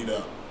all beat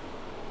up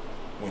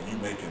when you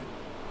making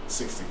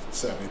 $60,000,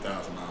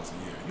 $70,000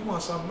 a year? You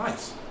want something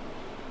nice.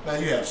 Now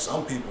you have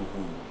some people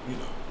who, you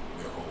know,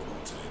 they'll hold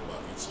on to their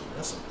bucket. So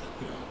that's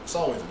it's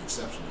always an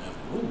exception to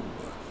every rule.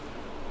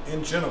 But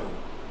in general,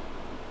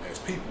 as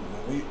people,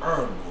 when we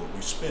earn more,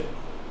 we spend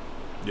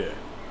more. Yeah.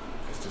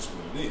 That's just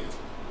what it is.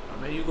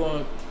 I mean, you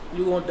going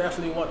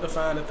definitely want to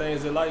find the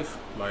things in life.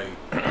 Like,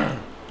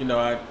 you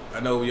know, I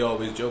know we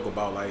always joke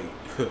about like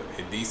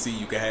in DC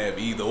you can have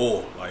either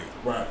or. Like,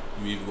 right,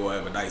 you either go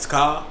have a nice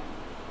car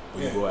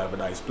or yeah, you go have a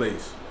nice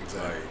place.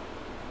 exactly. Like,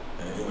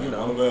 and, You you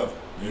know, know,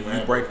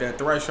 you break that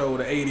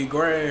threshold of 80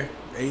 grand,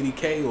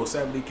 80K or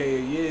 70K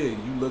a year.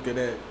 You looking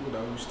at, you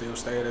know, you still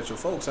staying at your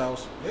folks'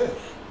 house. Yeah,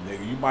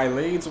 Nigga, you might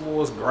lean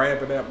towards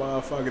grabbing that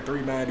motherfucking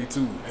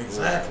 392.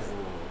 exactly.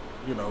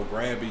 Or, you know,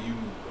 grabbing you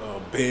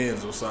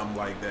Benz or something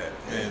like that.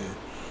 Yeah. And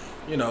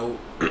you know,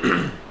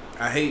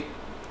 I hate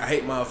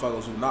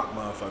motherfuckers who knock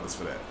motherfuckers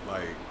for that.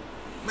 Like,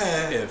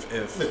 Man,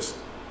 if listen.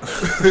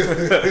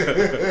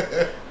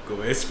 go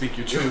ahead, speak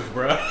your truth,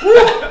 bro.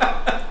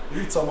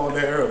 You talking about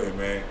that earlier,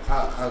 man.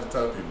 I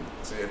tell people,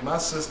 say if my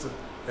sister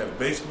had a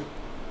basement,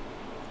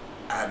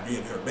 I'd be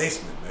in her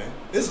basement, man.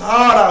 It's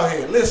hard out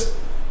here. Listen,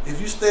 if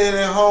you staying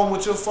at home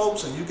with your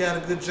folks and you got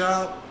a good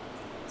job,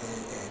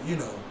 and you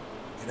know,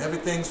 and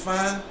everything's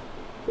fine,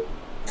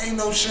 ain't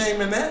no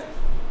shame in that.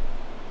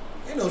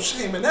 Ain't no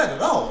shame in that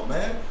at all,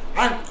 man.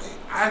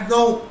 I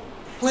know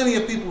plenty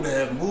of people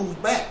that have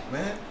moved back,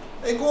 man.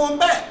 They going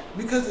back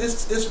because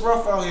it's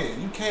rough out here.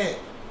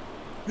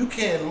 You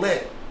can't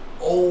let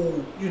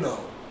old, you know,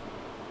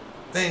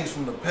 things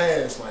from the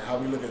past, like how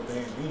we look at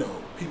things, you know,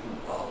 people,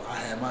 oh, I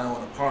had my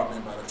own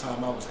apartment by the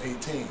time I was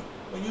 18.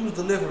 Well, you was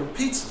delivering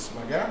pizzas,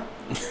 my guy.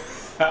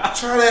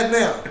 Try that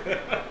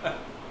now.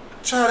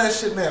 Try that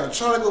shit now.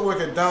 Try to go work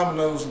at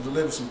Domino's and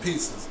deliver some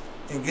pizzas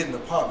and get an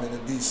apartment in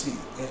DC.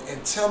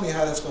 And tell me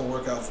how that's going to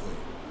work out for you.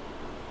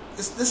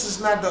 This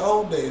is not the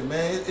old days,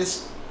 man.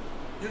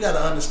 You got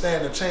to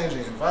understand the changing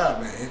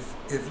environment.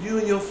 If you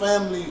and your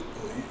family,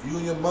 or you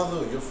and your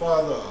mother or your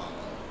father,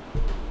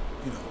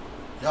 you know,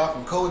 y'all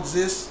can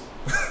coexist.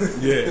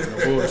 Yeah,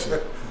 no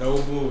bullshit.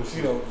 No bullshit.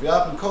 You know, if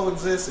y'all can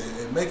coexist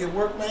and make it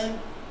work, man,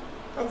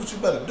 that's what you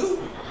better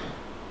do.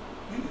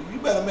 You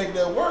better make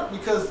that work,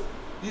 because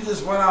you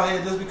just run out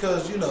here just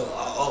because, you know,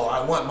 oh,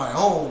 I want my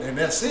own and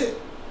that's it.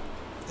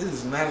 It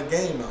is not a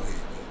game out here,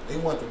 man. They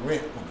want the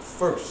rent on the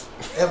first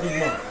every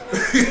month.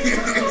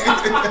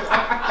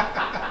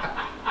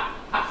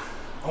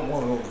 I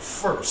want it on the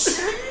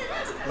first,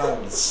 not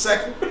on the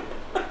second,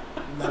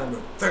 not on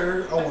the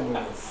third. I want it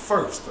on the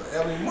first of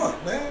every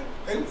month, man.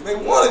 They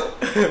want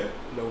it.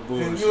 No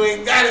bullshit. And you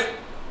ain't got it.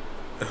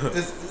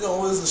 It's, you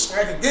know, it's a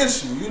strike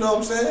against you. You know what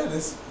I'm saying?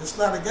 It's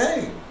not a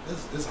game.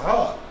 It's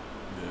hard.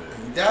 Yeah.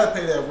 And you gotta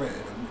pay that rent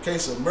in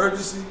case of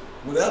emergency.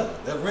 Whatever,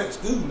 that rent's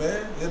due,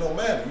 man. It don't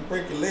matter. You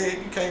break your leg,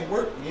 you can't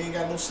work, you ain't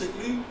got no sick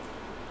leave.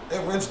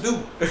 That rent's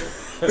due.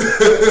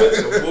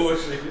 No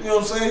bullshit. You know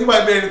what I'm saying? You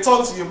might be able to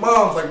talk to your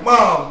mom, like,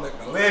 Mom, like,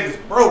 my leg is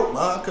broke,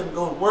 man. I couldn't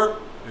go to work.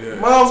 Yeah. Your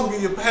mom's gonna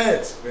give you a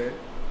pass, man.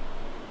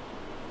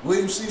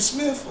 William C.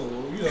 Smith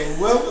or, you know,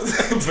 whoever.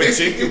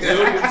 Virginia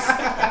Williams.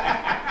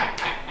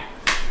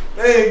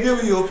 They ain't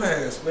giving you a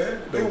pass,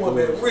 man. They want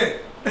that rent.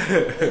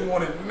 They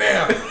want it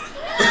now.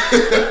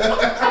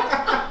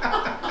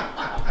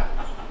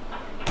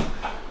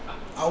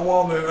 I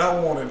want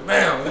it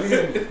now. You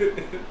hear me?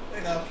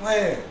 They not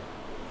playing.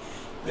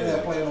 They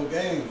not playing no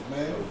games,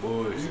 man. No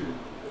bullshit.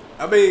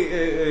 I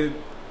mean,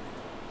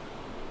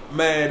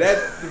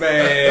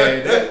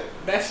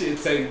 that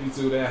shit take me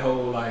to that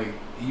whole, like,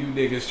 you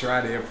niggas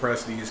try to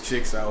impress these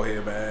chicks out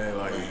here, man.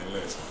 Like, Man,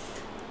 listen.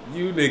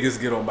 you niggas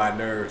get on my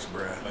nerves,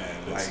 bruh. Man,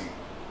 like, listen.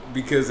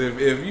 because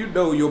if you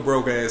know your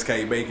broke ass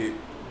can't make it,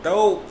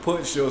 don't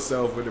put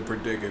yourself in a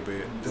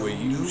predicament where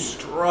you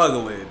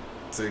struggling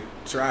to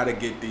try to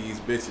get these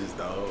bitches,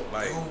 dog.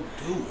 Like, Don't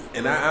do it.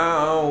 and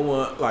I don't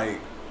want, like,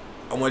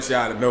 I want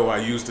y'all to know I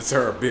use the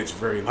term bitch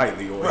very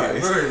lightly on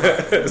Right, here. very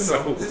lightly.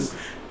 So,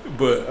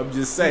 but I'm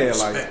just saying,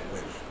 like, Respect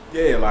women.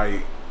 yeah,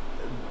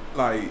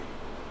 like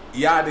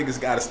y'all niggas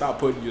gotta stop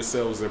putting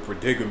yourselves in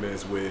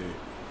predicaments where,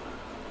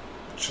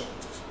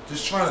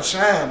 Just trying to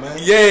shine, man.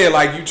 yeah,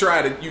 like you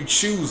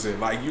choosing,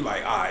 like you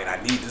like, all right,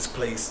 I need this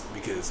place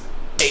because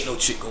ain't no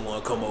chick gonna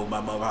wanna come over my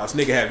mother's house.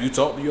 Nigga, have you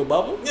talked to your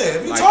bubble? Yeah,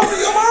 if you Like, talk to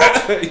your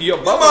mom, your your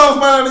bubble, mom's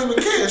might not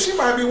even care. She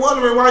might be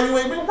wondering why you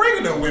ain't been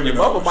bringing no women. your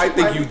bubble over. might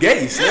She think you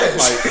gay. So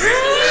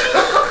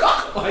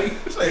Yeah. like,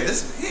 Say,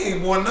 he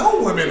ain't want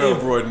no women he ain't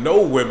over. brought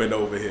no women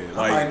over here. I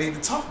might Like, need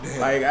to talk to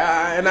him.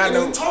 I I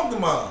know. need to talk to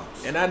moms.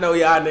 And I know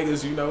y'all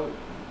niggas, you know,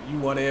 you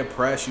want to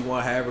impress, you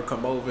want to have her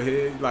come over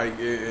here, like,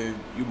 and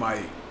you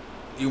might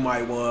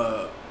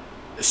want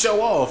to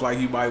show off, like,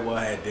 you might want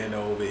to have dinner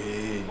over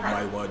here, you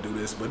might want to do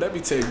this, but let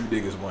me tell you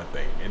niggas one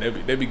thing, and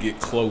let me get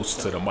close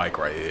to the mic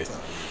right here.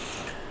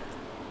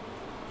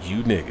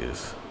 You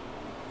niggas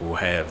will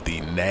have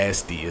the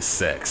nastiest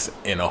sex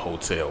in a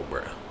hotel,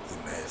 bruh. The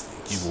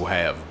nastiest. You will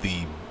have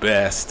the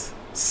best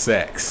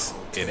sex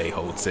in a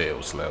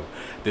hotel, Slim.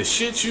 The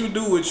shit you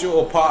do with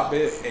your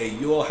apartment and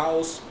your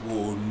house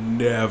will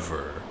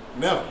never,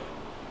 Never.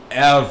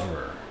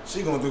 ever,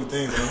 She gonna do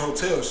things in a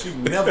hotel she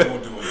never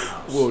gonna do in the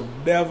house. will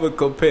never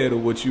compare to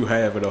what you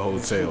have in a If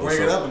you hotel. bring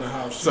So- it up in the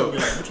house, she so- gonna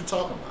be like, what you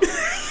talking about?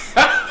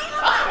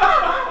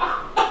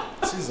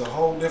 She's a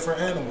whole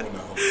different animal in the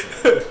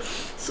hotel.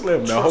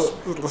 Slim,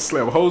 Trust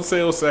Slim,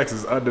 hotel sex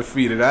is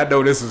undefeated. I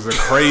know this is a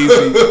crazy.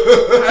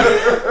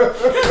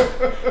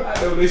 I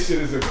know this shit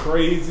is a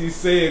crazy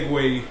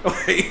segue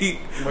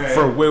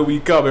from where we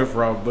coming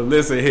from, but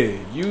listen here,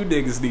 you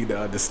niggas need to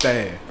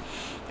understand.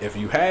 If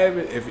you have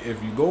it,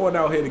 if you going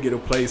out here to get a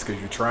place because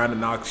you're trying to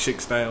knock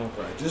chicks down,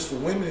 right? Just for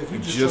women, if you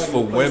just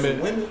for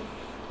women,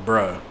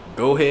 bruh,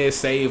 go ahead,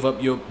 save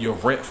up your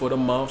rent for the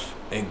month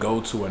and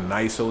go to a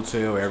nice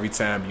hotel every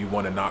time you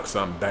want to knock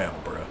something down,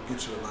 bruh.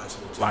 Get you a nice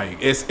hotel. Like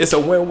it's a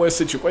win-win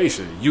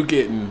situation. You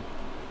getting,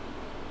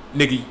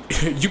 nigga,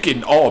 you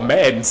getting all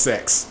Madden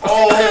sex.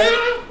 All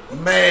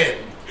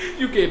Madden.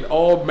 You getting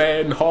all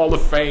Madden Hall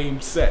of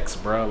Fame sex,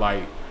 bruh.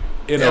 Like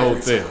in a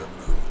hotel.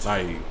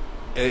 Like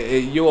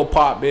your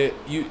apartment,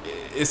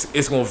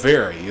 it's gonna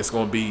vary. It's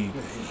gonna be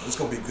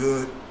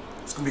good.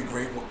 It's gonna be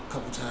great a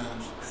couple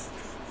times,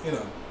 you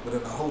know. But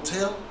in a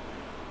hotel,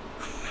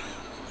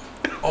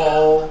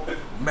 all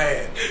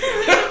Madden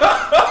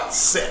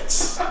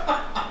sets in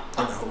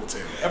the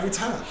hotel every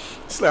time.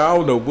 It's like, I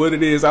don't know what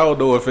it is. I don't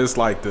know if it's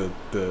like the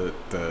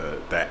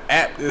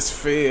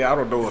atmosphere. I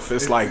don't know if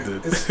it's like the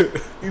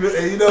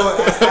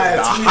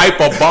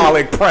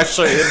hyperbolic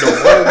pressure in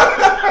the room.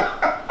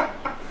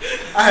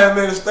 I had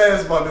made a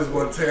status about this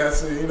one time. I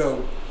said, you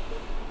know,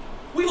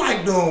 we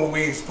like doing what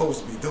we ain't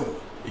supposed to be doing.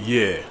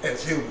 Yeah.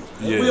 As humans.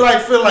 Man. Yeah. We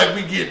like feel like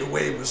we getting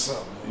away with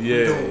something.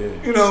 Yeah.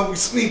 You know, we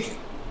sneaking.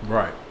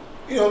 Right.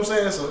 You know what I'm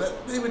saying? So that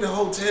maybe the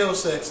hotel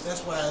sex,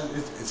 that's why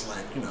it's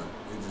like, you know,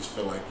 it just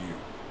feel like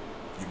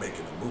you're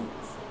making a move.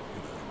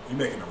 You know, you're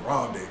making a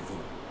rendezvous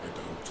at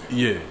the hotel.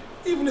 Yeah.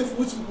 Even if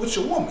with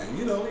your woman,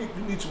 you know, you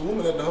meet your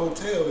woman at the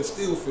hotel, it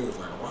still feels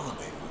like a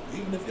rendezvous.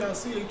 Even if y'all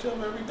see each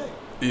other every day.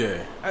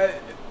 Yeah.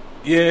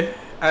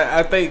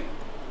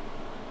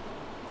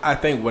 I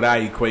think what I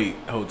equate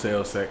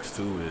hotel sex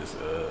to is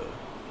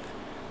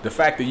the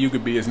fact that you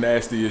could be as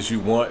nasty as you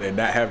want and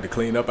not have to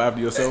clean up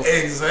after yourself.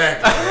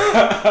 Exactly.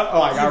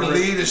 Like, you can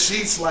leave the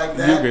sheets like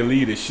that. You can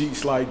leave the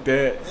sheets like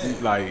that. Yeah.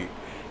 Like,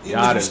 even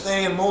if you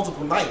stay in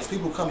multiple nights,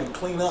 people come and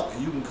clean up,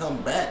 and you can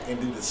come back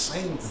and do the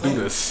same thing.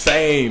 Do the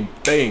same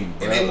thing,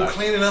 bro. And they will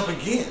clean it up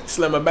again.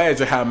 Slim,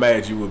 imagine how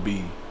mad you would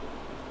be,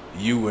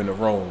 you in the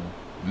room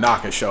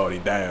knocking shorty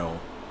down,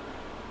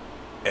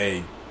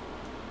 and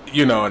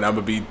you know, and I'm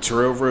gonna be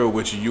real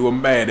with you. You a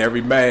man.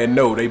 Every man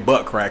know they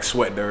butt crack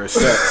sweat during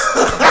sex.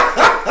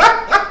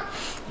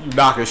 You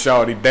knocking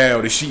shorty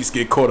down, the sheets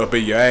get caught up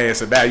in your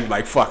ass, and now you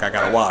like, fuck, I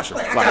gotta wash them.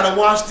 Like, I gotta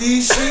wash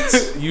these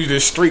sheets. You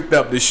just streaked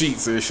up the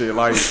sheets and shit.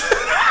 Like,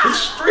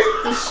 streak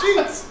the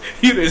sheets.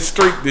 You just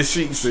streaked the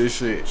sheets and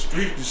shit.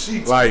 Streak the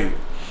sheets. Like,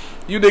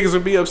 you niggas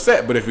would be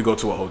upset, but if you go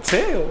to a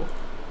hotel,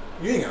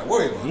 you ain't gotta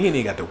worry about that. You ain't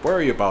even got to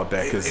worry about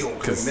that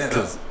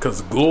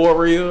because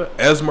Gloria,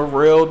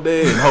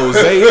 Esmeralda, and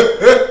Jose,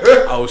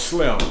 oh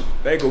Slim,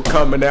 they gonna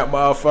come in that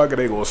motherfucker.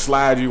 They gonna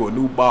slide you a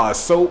new bar of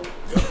soap,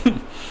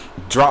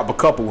 drop a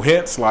couple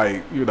hints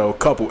like, you know, a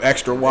couple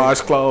extra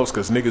washcloths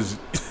because niggas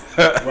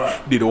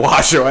need to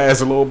wash your ass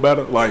a little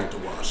better. Like,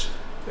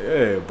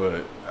 yeah,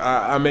 but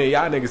I mean,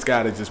 y'all niggas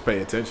gotta just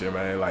pay attention,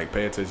 man. Like,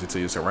 pay attention to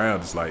your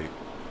surroundings. Like,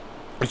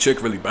 a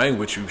chick really bang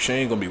with you, she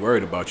ain't gonna be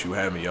worried about you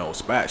having your own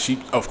spot.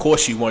 Of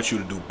course she wants you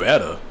to do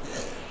better.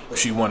 Yeah,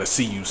 she want to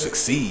see you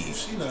succeed.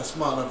 She not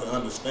smart enough to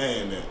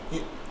understand that.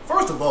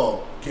 First of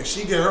all, can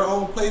she get her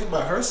own place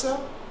by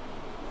herself?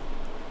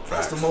 Facts.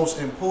 That's the most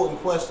important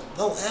question.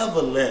 Don't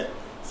ever let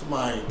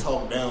somebody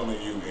talk down on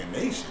you and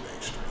they shit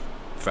ain't straight.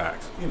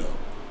 Facts. You know,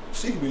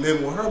 she could be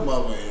living with her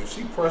mother and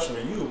she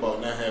pressuring you about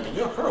not having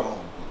her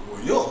own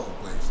or your own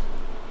place.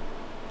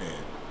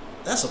 And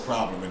that's a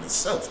problem in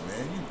itself,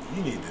 man.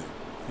 You need to.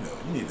 You know,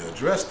 you need to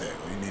address that,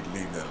 or you need to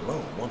leave that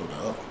alone, one or the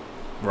other.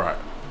 Right.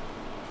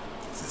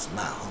 This is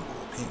my humble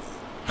opinion.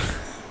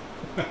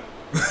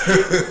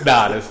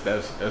 Nah,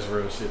 that's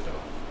real shit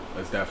though.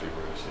 That's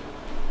definitely real shit.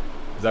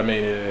 'Cause I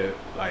mean,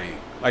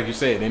 like you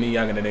said, any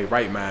younger than they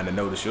right mind to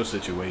notice your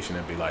situation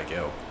and be like,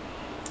 yo,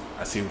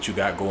 I see what you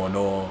got going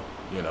on,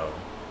 you know.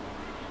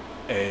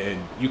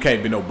 And you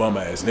can't be no bum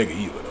ass nigga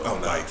either though. Oh,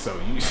 no. Like, so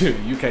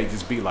you can't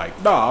just be like,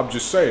 nah, I'm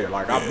just saying,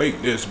 like, I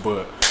make this,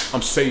 but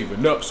I'm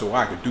saving up so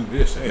I could do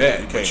this and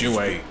that. But you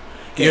ain't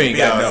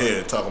got out nothing.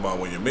 Here talking about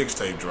when your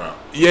mixtape drop.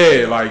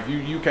 Yeah, like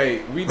you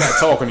can't. We not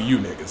talking to you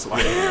niggas.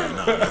 Like,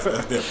 no, that's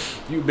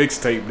different. You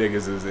mixtape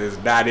niggas is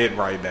not it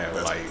right now.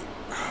 That's like,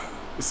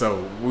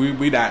 so we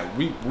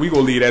gonna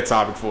leave that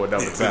topic for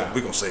another time.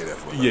 We gonna say that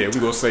for another time. We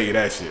gonna say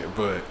that shit.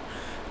 But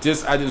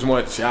I just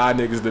want y'all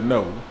niggas to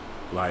know,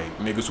 like,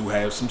 niggas who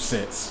have some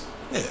sense.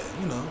 Yeah,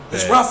 you know,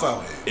 it's rough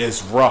out here.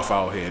 It's rough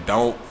out here.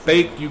 Don't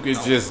think you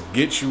could just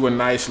get you a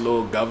nice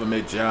little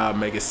government job,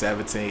 make it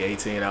 $17,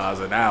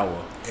 $18 an hour,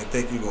 and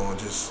think you're gonna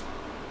just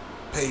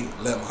pay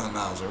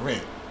 $1,100 in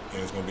rent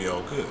and it's gonna be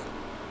all good.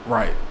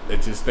 Right. They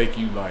just think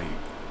you like.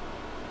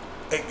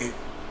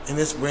 And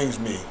this brings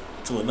me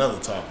to another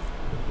topic.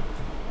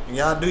 And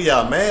y'all do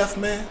y'all math,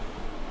 man.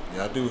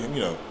 Y'all do, you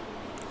know,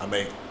 I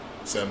make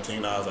 $17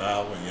 an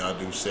hour, and y'all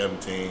do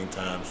 17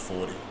 times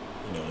 40.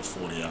 You know, it's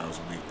 40 hours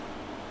a week.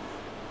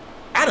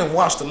 I didn't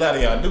watch a lot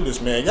of y'all do this,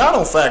 man. Y'all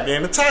don't factor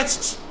in the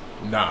taxes.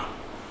 Nah.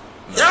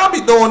 Y'all be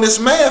doing this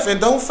math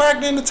and don't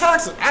factor in the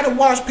taxes. I done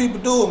watch people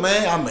do it,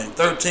 man. I make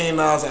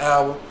 $13 an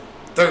hour.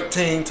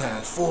 13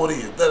 times 40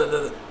 and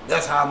da-da-da-da.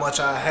 That's how much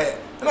I had.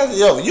 And I said,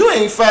 yo, you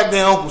ain't factoring in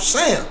Uncle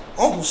Sam.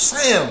 Uncle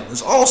Sam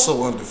is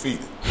also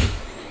undefeated.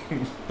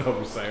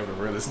 Uncle Sam, the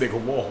realest nigga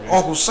walking.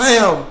 Uncle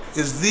Sam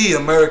is the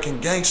American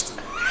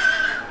gangster.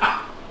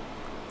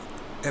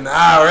 And the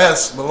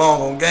IRS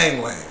belong on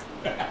gangland.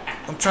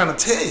 I'm trying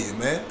to tell you,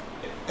 man.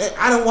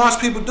 I done watch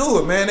people do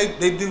it, man.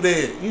 They do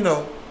their, you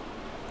know,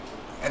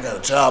 I got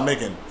a job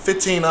making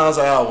 $15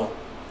 an hour.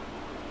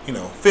 You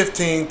know,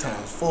 15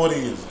 times 40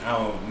 is, I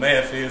don't know what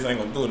math is. I ain't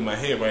gonna do it in my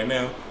head right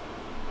now.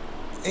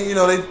 And, you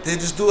know, they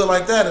just do it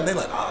like that. And they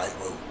like, all right,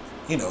 well,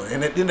 you know,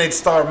 and then they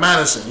start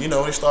minusing. You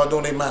know, they start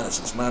doing their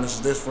minuses. Minus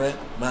this rent,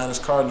 minus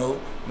car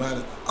note,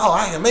 minus, oh,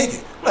 I can make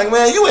it. Like,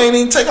 man, you ain't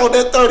even take out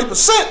that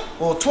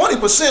 30% or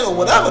 20% or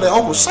whatever that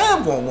Uncle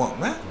Sam gonna want,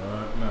 man.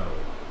 No.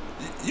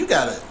 You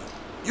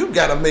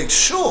gotta make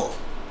sure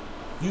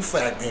you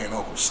factor in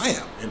Uncle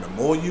Sam. And the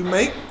more you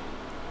make,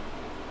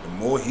 the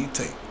more he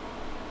take.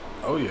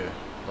 Oh yeah,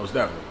 most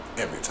definitely.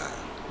 Every time.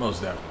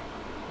 Most definitely.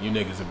 You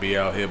niggas will be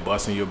out here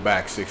busting your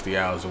back 60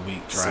 hours a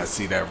week trying to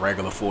see that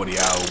regular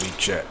 40-hour-a-week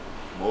check.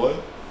 Boy.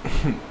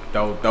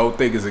 Don't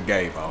think it's a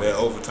game out That here.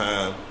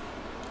 overtime,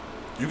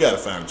 you gotta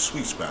find a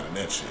sweet spot in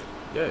that shit.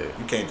 Yeah.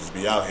 You can't just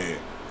be out here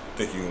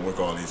thinking you can work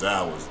all these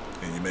hours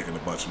and you're making a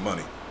bunch of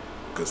money.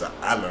 Because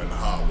I learned the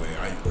hard way.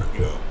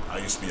 I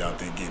used to be out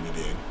there getting it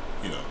in.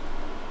 You know,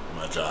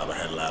 my job, I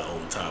had a lot of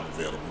overtime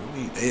available.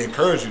 They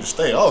encourage you to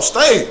stay. Oh,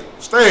 stay.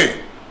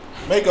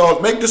 Make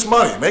this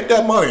money, make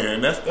that money,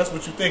 and that's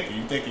what you're thinking.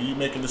 You thinking you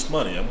making this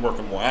money. I'm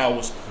working more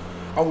hours.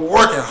 I'm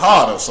working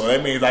harder, so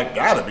that means I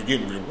gotta be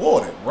getting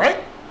rewarded, right?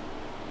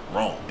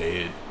 Wrong.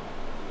 Dead.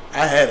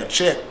 I had a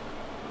check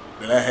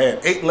that I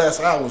had 8 less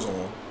hours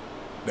on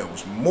that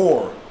was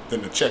more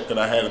than the check that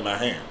I had in my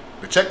hand.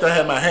 The check that I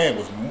had in my hand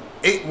was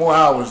 8 more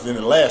hours than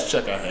the last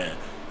check I had,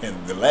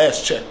 and the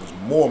last check was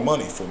more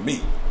money for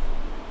me.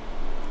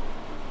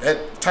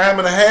 That time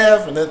and a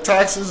half and that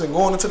taxes and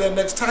going into that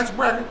next tax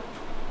bracket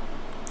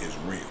is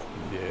real.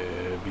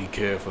 Yeah, be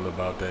careful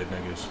about that,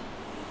 niggas.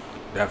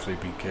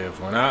 Definitely be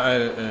careful.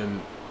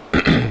 And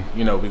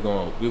you know, we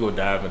gonna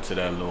dive into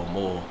that a little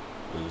more,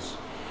 because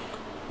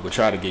we'll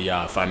try to get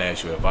y'all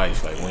financial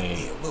advice. Like, we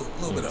ain't a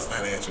little bit of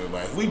financial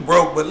advice. We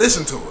broke, but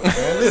listen to it,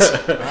 man.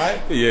 Listen, all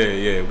right?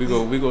 Yeah. We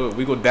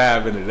go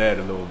dive into that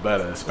a little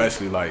better,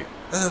 especially like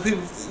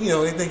people. You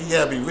know, they think you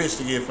gotta be rich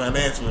to get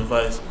financial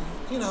advice.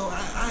 You know,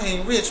 I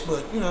ain't rich,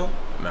 but you know,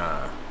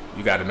 nah.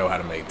 You got to know how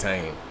to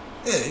maintain.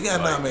 Yeah, you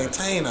gotta not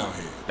maintain out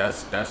here.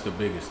 That's the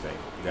biggest thing.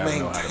 You gotta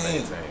know how to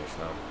maintain. You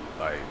know?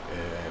 Like,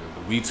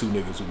 and we two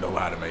niggas who know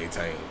how to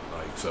maintain.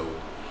 Like, so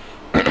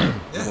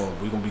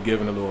we gonna be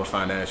giving a little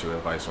financial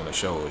advice on the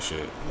show or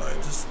shit. Like,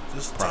 just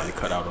probably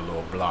cut out a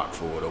little block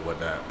for it or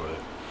whatnot. But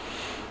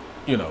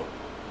you know,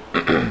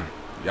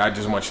 I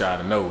just want y'all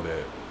to know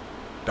that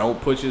don't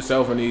put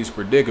yourself in these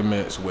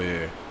predicaments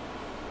where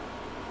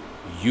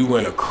you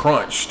in a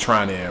crunch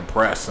trying to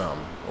impress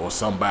something or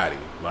somebody.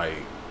 Like,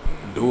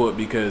 do it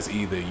because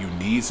either you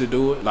need to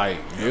do it. Like,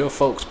 your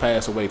folks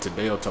pass away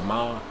today or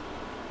tomorrow,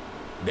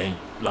 then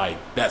like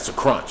that's a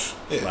crunch.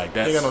 Yeah, like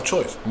that's, you ain't got no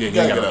choice. Yeah,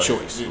 you ain't got no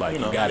choice. Like,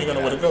 you gotta know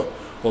where to go.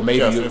 Or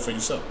maybe you for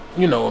yourself.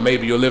 You know, or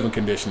maybe your living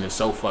condition is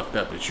so fucked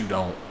up that you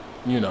don't,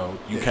 you know,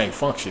 you can't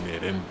function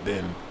it, and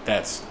then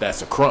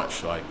that's a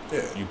crunch. Like,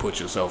 you put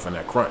yourself in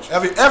that crunch.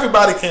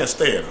 Everybody can't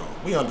stay at home.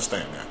 We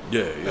understand that.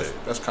 Yeah.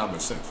 That's common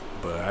sense.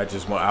 But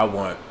I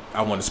want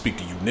to speak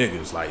to you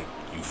niggas, like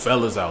you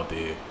fellas out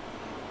there.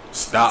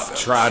 Stop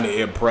trying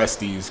to impress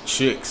these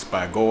chicks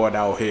by going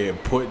out here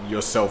and putting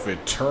yourself in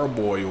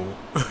turmoil.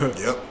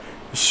 Yep.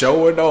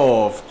 Showing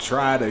off,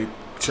 try to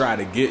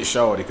get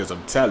shorty, because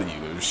I'm telling you,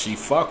 if she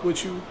fuck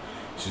with you,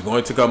 she's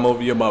going to come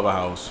over your mother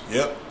house.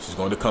 Yep. She's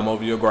going to come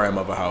over your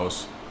grandmother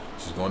house.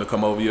 She's going to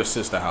come over your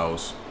sister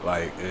house.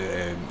 Like,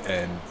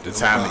 and the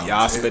time that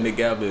y'all spend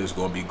together is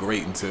going to be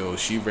great until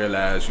she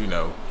realize, you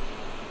know,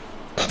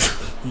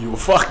 you a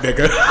fuck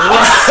nigga.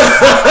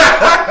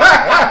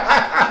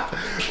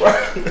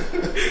 Right.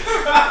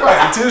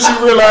 Until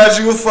she realized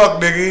you a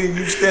fuck nigga and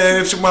you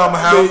standing at your mama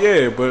house.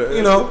 Yeah, but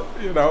you know,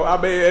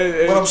 I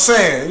mean, what I'm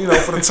saying, you know,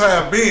 for the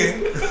time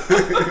being,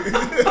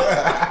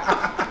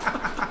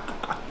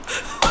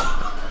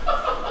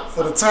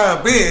 for the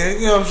time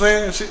being, you know what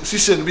I'm saying, she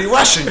shouldn't be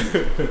rushing you. You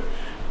know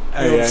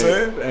what I'm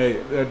saying?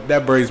 Hey,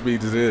 that brings me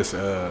to this.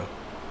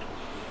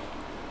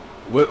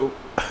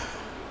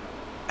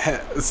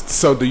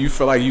 So do you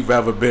feel like you've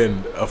ever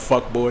been a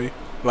fuckboy?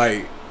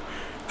 Like,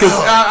 because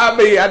I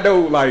mean, I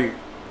know, like,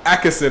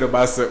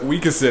 we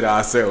consider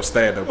ourselves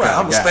stand-up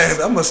guys.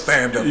 I'm a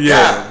stand-up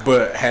yeah, guy.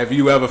 but have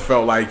you ever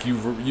felt like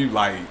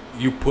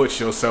you put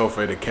yourself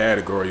in the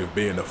category of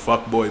being a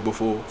fuckboy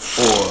before?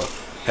 Or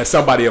has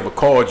somebody ever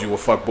called you a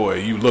fuckboy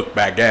and you look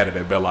back at it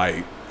and be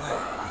like,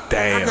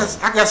 damn.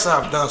 I guess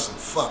I've done some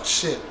fuck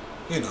shit.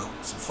 You know,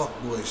 some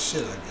fuckboy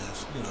shit, I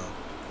guess, you know.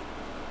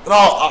 But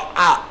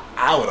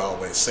I would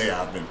always say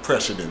I've been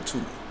pressured into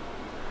it.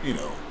 You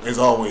know, there's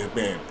always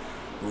been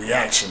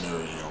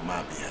reactionary on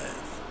my behalf.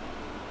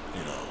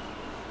 You know,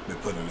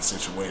 been put in a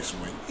situation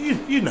where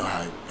you know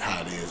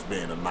how it is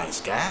being a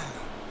nice guy,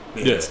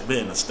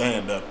 being a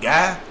stand-up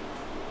guy.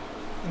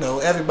 You know,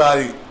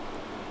 everybody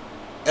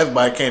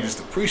can't just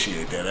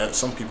appreciate that.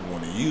 Some people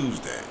want to use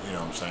that. You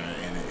know what I'm saying?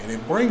 And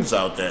it brings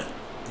out that,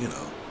 you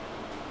know,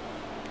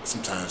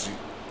 sometimes you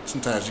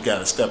got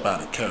to step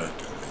out of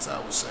character, as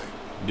I would say.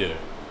 Yeah.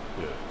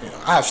 You know,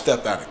 I've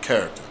stepped out of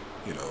character,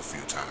 you know, a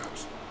few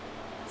times.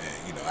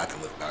 And, you know, I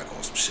can look back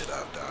on some shit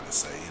I've done and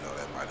say, you know,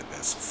 that might have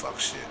been some fuck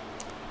shit.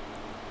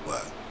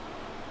 But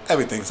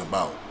everything's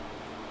about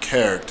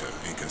character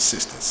and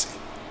consistency.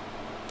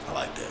 I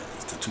like that.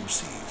 It's the 2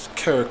 C's.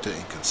 Character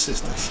and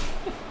consistency.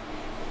 You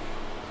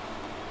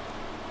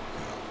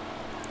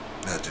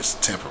know, not just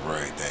a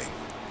temporary thing.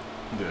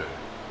 Yeah.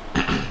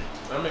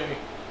 I mean,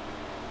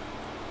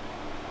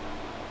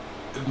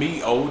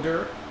 me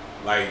older,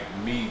 like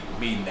me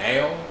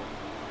now,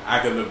 I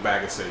can look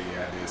back and say,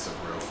 yeah, I did some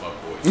real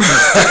fuckboy shit.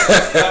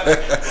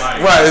 Like,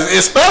 right,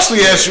 especially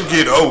as you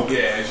get older.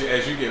 Yeah,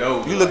 as you get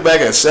older. You look back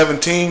at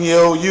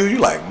 17-year-old you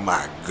like,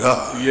 my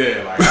God.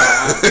 Yeah, like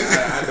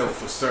I know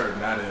for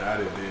certain I done had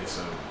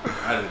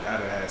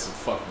some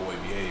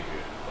fuckboy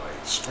behavior.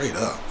 Like straight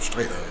up.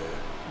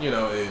 You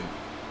know, and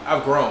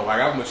I've grown. Like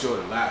I've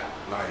matured a lot.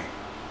 Like,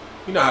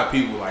 you know how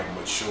people like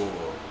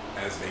mature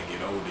as they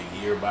get older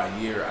year by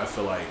year. I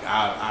feel like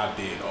I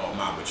did all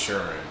my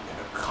maturing in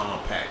a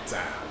compact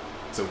time.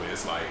 To where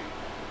it's like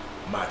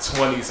my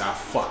 20s I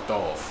fucked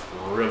off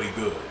really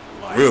good.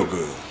 Like, real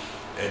good.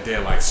 And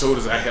then like soon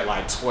as I hit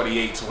like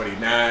 28,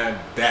 29,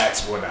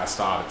 that's when I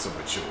started to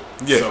mature.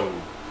 Yeah. So,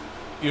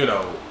 you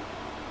know,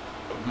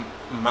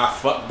 my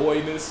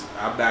fuckboyness,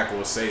 I'm not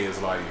gonna say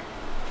is like,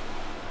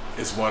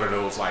 it's one of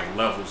those like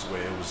levels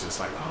where it was just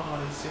like, oh,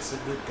 he's just a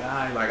good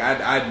guy. Like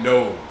I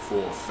know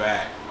for a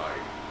fact, like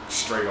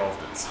straight off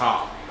the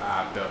top,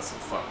 I've done some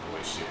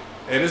fuckboy shit.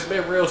 And it's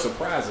been real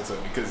surprising to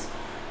me because,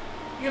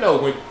 you know,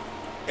 when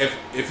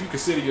if you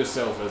consider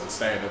yourself as a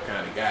stand-up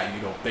kind of guy,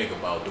 you don't think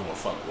about doing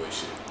fuckboy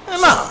shit.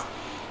 Nah.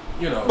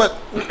 You know, but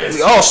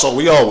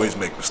we always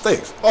make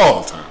mistakes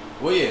all the time.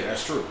 Well, yeah,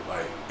 that's true.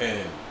 Like,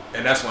 and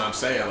that's why I'm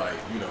saying, like,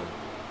 you know,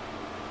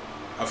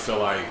 I feel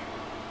like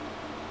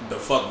the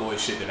fuckboy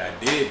shit that I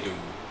did do,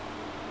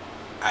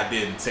 I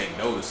didn't take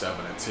notice of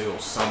it until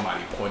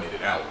somebody pointed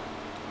it out.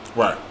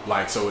 Right.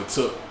 Like, so it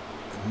took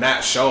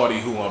not Shawty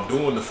who I'm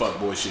doing the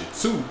fuckboy shit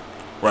to.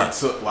 Right. It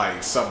took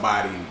like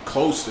somebody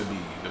close to me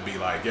to be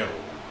like, yo.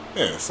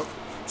 Yeah,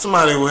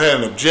 somebody who had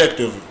an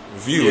objective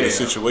view of the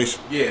situation.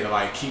 Yeah, to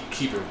like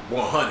keep it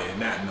 100 and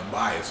not in a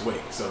biased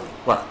way. So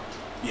right.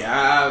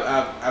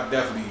 Yeah, I've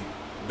definitely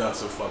done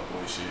some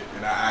fuckboy shit,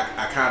 and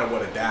I kind of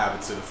want to dive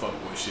into the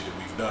fuckboy shit that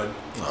we've done.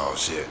 Oh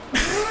shit.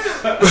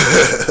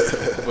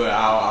 But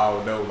I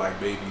don't know, like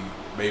maybe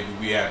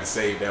we have to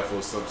save that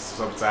for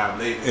some time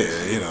later.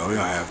 Yeah, you know, we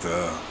don't have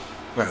to.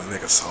 We have to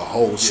make a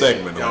whole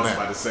segment on that. I was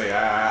about to say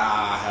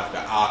I have to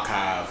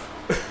archive,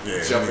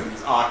 jump in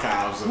these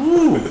archives of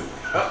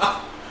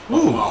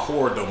my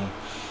whoredom.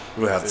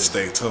 We'll have to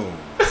stay tuned.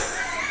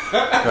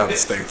 We'll have to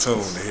stay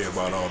tuned to hear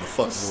about all the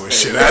fuckboy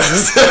shit I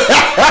just said.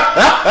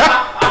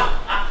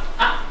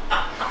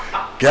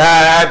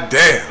 God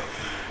damn.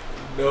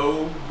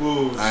 No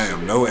bullshit. I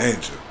am no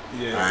angel.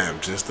 Yeah. I am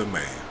just a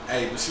man.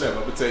 Hey, but Slim,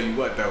 I'm gonna tell you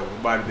what though,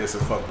 everybody did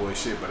some fuckboy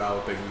shit, but I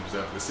don't think we was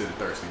ever considered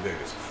thirsty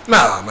niggas.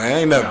 Nah, man, I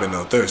ain't never been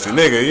no thirsty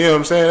nigga. You know what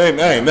I'm saying?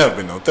 I ain't never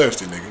been no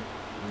thirsty nigga.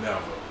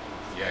 Never.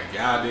 Yeah,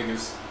 y'all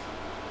niggas.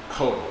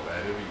 Hold on,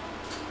 man.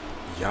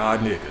 Y'all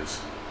niggas.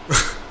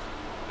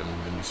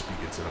 let me speak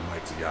into the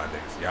mic to y'all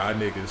niggas. Y'all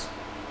niggas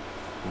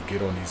who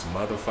get on these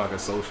motherfucking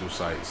social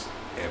sites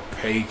and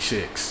pay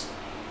chicks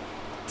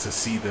to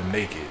see them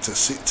naked. To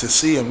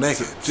see them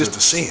naked. Just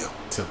to see them.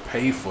 To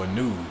pay for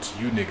nudes.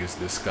 You niggas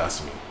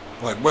disgust me.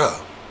 Like, bro,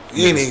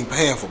 you ain't even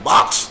paying for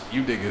box.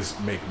 You niggas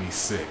make me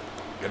sick.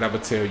 And I'm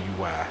going to tell you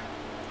why.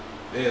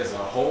 There's a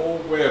whole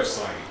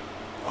website,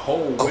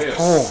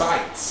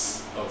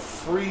 websites of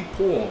free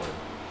porn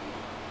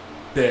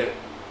that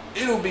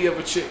it'll be of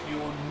a chick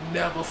you'll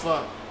never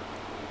fuck.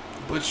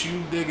 But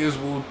you niggas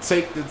will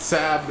take the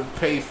time to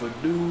pay for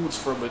nudes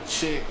from a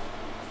chick.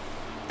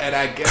 And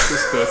I guess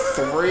it's the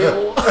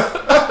thrill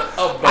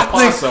of the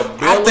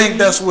possibility. I think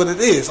that's what it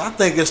is. I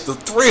think it's the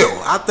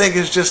thrill. I think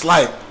it's just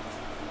like,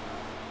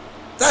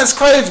 that's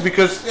crazy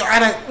because you know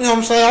what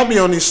I'm saying. I be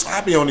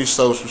on these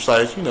social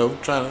sites, you know,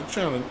 trying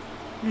to,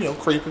 you know,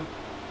 creeping,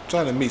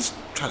 trying to meet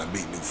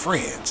new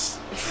friends.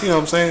 You know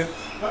what I'm saying?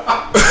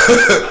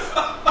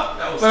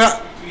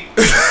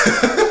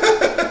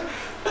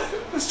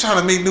 Just trying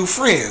to meet new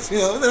friends. You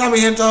know, then I be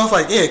hearing things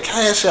like, yeah,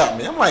 cash out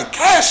me. I'm like,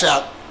 cash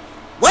out?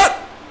 What?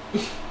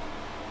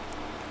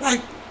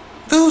 Like,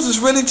 dudes is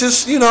really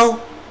just, you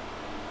know,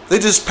 they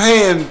just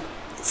paying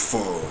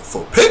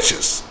for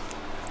pictures,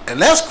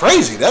 and that's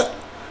crazy.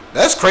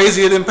 That's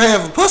crazier than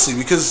paying for pussy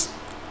because,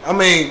 I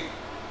mean,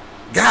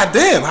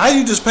 goddamn, how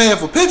you just paying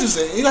for pictures?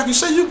 And like you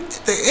said,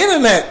 the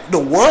internet, the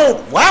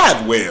World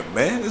Wide Web,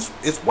 man,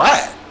 it's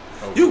wide.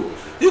 Oh,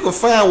 you can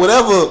find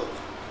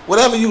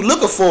whatever you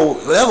looking for,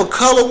 whatever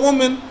color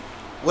woman,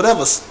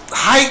 whatever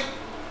height,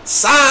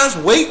 size,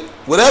 weight,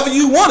 whatever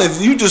you want.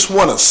 If you just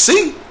want to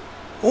see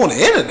on the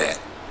internet,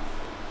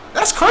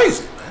 that's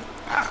crazy, man.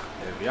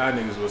 If y'all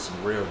niggas was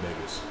some real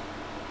niggas,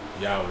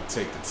 y'all would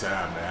take the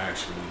time to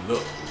actually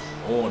look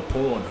on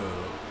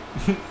Pornhub.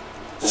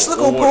 Just look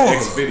on Pornhub,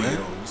 X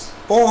videos.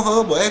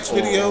 Pornhub or X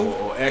video.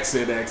 Or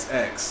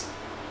XNXX.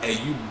 And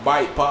you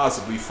might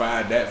possibly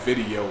find that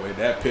video and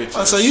that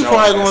picture. So you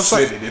probably gonna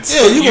find,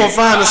 you gonna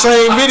find the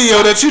same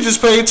video that you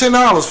just paid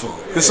 $10 for,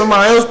 because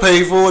somebody else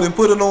paid for it and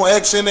put it on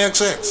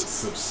XNXX.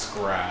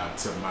 Subscribe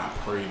to my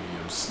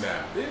premium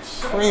snap,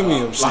 bitch.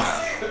 Premium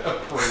snap.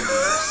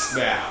 Premium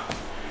snap.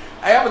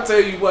 Hey, I'm gonna tell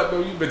you what,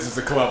 though, you bitches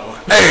are clever.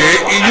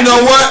 Hey, you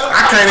know what?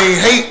 I can't even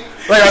hate.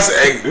 Like I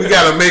said, hey, we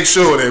gotta make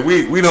sure that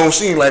we don't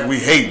seem like we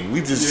hating.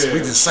 We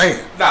just saying.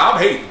 Nah,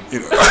 I'm hating. You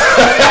know.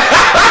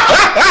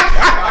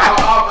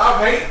 I'm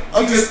hating.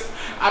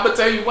 I'm gonna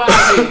tell you why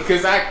I hate,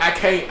 because I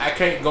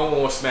can't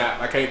go on Snap.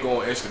 I can't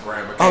go on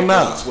Instagram. I can't go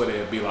on Twitter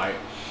and be like,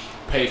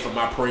 pay for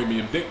my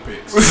premium dick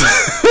pics.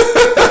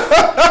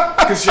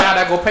 Because y'all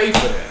not gonna pay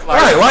for that.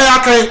 Like, right? Why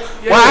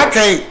I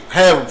can't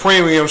have a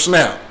premium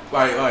Snap?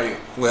 Like.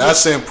 Well, I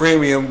send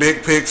premium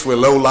dick pics with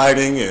low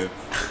lighting and.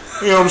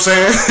 You know what I'm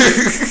saying?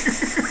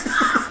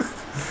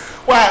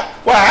 Why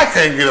I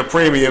can't get a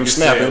premium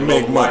Snap and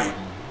make money?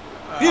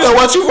 You know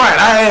what? You right.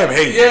 I am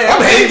hating. Yeah,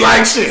 I'm hating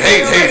like shit.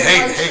 Hate.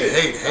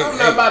 I'm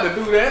not about to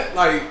do that.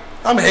 Like,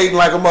 I'm hating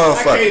like a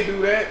motherfucker. I can't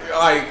do that.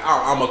 Like,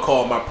 I'm gonna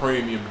call my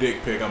premium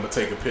dick pic. I'm gonna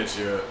take a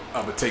picture.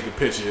 of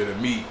the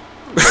meat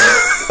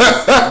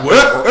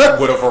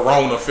with a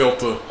Verona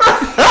filter.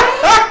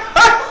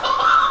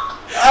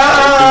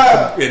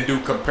 And do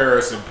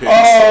comparison pics.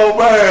 Oh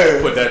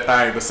man! Put that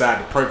thing beside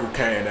the Pringle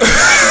can at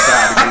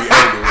 95-degree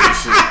angle and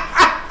shit.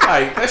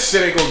 Like, that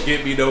shit ain't gonna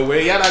get me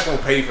nowhere. Y'all not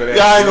gonna pay for that.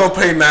 Y'all ain't gonna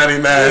pay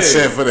 99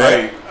 cents for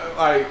that.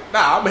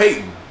 Nah, I'm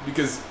hating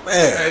because,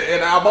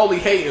 and I'm only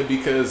hating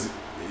because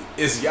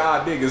it's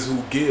y'all niggas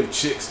who give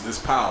chicks this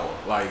power.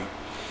 Like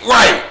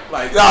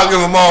y'all give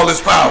them all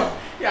this power.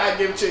 Y'all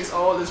give chicks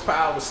all this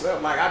power.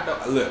 Stuff.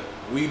 Like, look,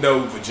 we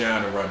know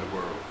vagina run the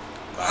world.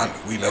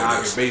 Like, we know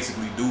y'all this. can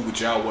basically do what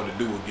y'all want to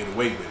do and get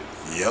away with it.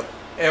 Yep.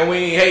 And we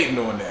ain't hating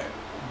on that.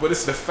 But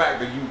it's the fact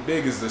that you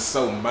niggas are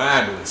so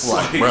mindless.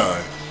 Like,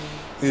 bro,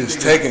 you just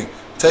taking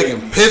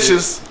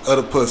pictures of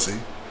the pussy,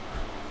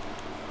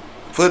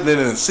 putting it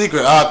in a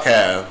secret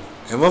archive,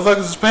 and motherfuckers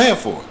is paying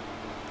for it.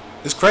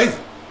 It's crazy.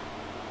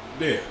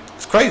 Yeah.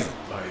 It's crazy.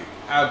 Like,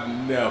 I've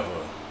never.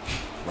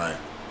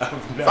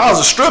 If I was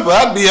a stripper,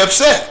 I'd be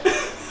upset.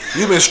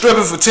 You've been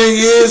stripping for 10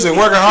 years and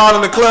working hard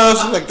in the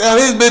clubs. Like, damn,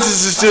 these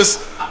bitches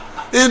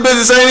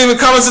ain't even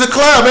coming to the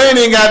club. They ain't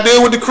even got to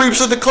deal with the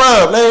creeps at the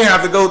club. They ain't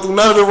have to go through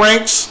none of the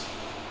ranks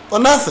or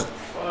nothing.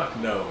 Fuck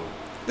no.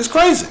 It's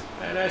crazy.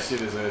 Man, that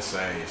shit is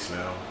insane,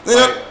 Slim. They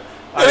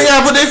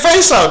gotta put their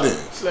face out there.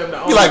 Slim,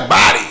 you like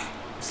body.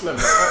 Slim,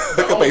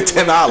 they can pay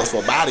 $10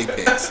 for body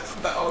pics.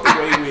 The only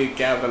way we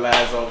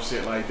capitalize off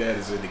shit like that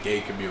is in the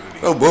gay community.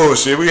 No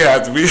bullshit. We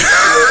have to be.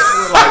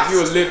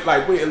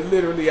 We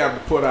literally have to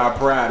put our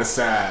pride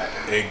aside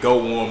and go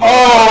on.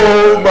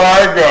 Oh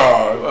my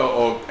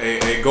god!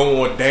 And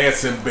go on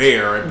Dancing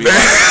Bear and be like.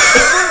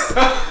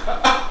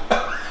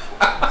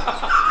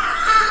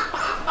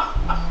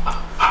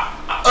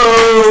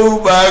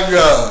 Oh my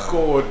god!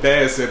 Go on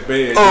Dancing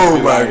Bear. Oh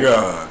my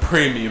god!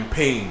 Premium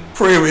peen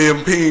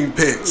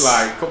pics.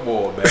 Like, come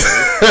on, man.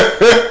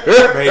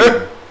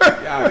 Man,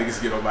 y'all niggas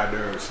get on my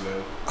nerves,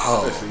 Slim.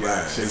 Especially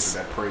y'all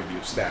chasing that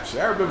premium snap shit.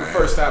 I remember the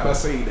first time I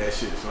seen that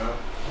shit, Slim.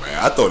 Man,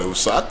 I thought it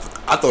was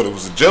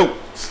a joke.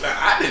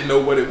 I didn't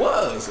know what it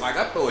was. Like,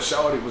 I thought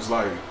Shawty was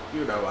like,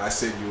 I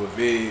send you a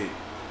vid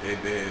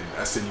and then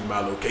I send you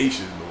my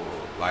location,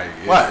 or like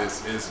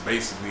it's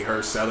basically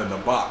her selling the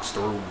box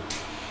through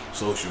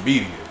social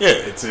media.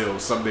 Yeah. Until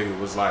some nigga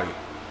was like,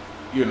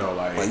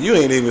 like you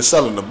ain't even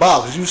selling the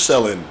box, you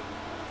selling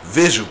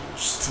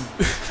visuals.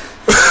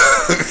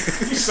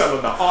 You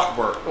selling the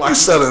artwork. Like, you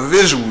selling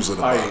visuals of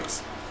the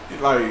box.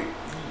 Like,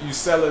 you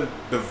selling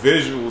the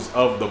visuals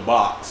of the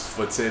box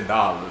for $10,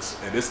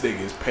 and this nigga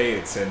is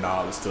paying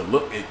 $10 to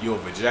look at your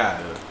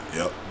vagina.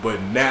 Yep.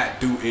 But not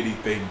do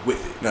anything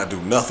with it. Not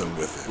do nothing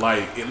with it.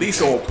 Like, at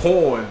least on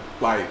porn,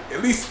 I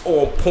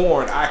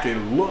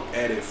can look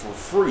at it for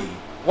free.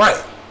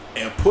 Right.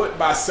 And put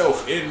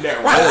myself in that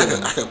role. I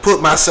can put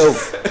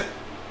myself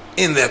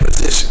in that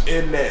position.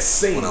 In that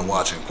scene. When I'm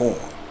watching porn.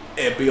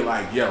 And be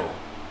like, yo,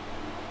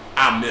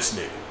 I'm this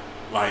nigga.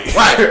 Like,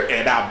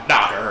 and I'm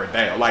knocking her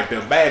down. Like,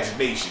 the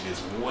imagination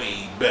is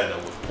way better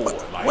with porn.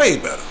 Like, way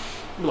better.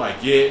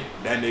 Like, yeah,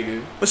 that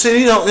nigga. But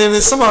see, and then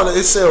somehow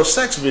it sells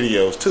sex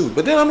videos too.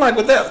 But then I'm like,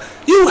 with that,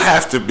 you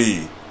have to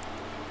be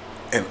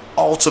an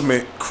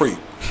ultimate creep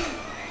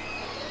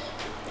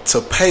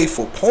to pay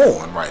for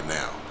porn right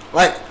now.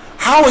 Like,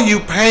 how are you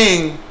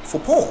paying for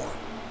porn?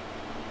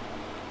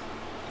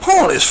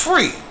 Porn is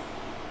free.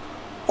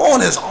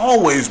 Porn has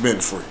always been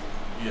free.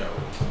 Yo.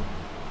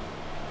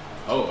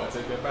 Oh, I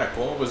take that back.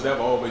 Porn was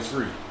never always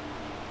free.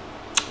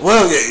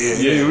 Well, yeah.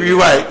 You're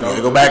right.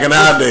 Go back in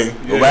our day.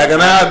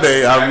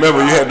 I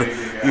remember you had.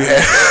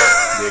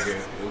 Nigga,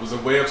 it was a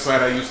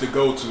website I used to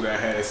go to that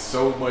has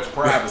so much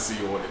privacy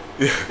on it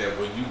that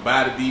when you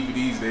buy the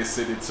DVDs, they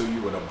send it to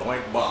you in a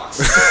blank box.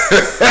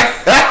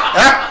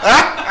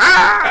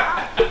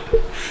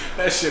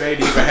 That shit ain't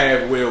even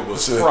have where it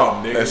was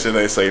from, nigga. That shit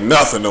ain't say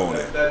nothing on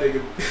it. That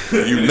nigga,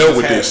 you know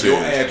what this is. Your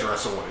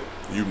address on it.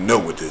 You know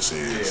what this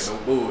is. Yeah, no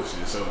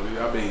bullshit. So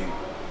I mean,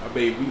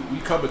 we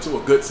coming to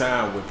a good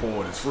time when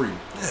porn is free.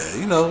 Yeah,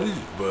 you know.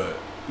 But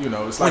you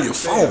know, it's on like your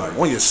phone, like,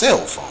 on your cell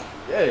phone.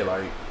 Yeah,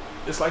 like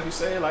it's like you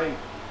say, like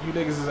you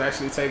niggas is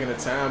actually taking the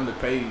time to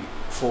pay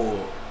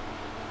for.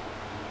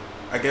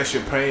 I guess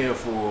you're paying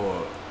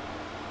for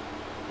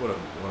what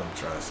I'm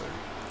trying to say.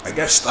 I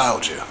guess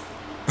nostalgia.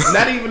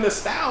 Not even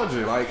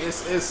nostalgia. Like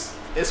it's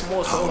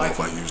more so I don't like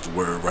know if I used the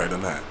word right or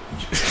not.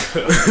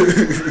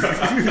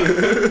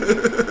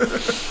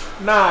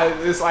 Nah,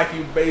 it's like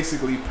you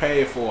basically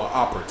pay for an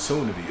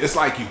opportunity. It's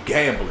like you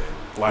gambling,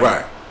 like,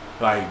 right?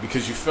 Like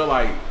because you feel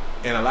like,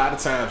 and a lot of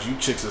times you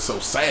chicks are so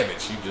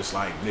savage. You just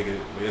like, nigga,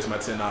 where's my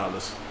 $10?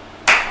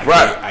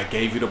 Right. I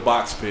gave you the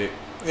box pick.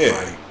 Yeah.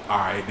 Like, all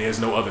right, there's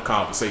no other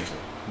conversation.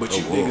 But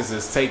you niggas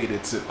is taking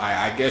it to. Like,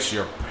 I guess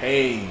you're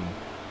paying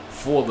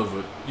for the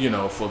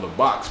for the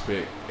box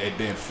pick and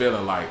then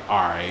feeling like,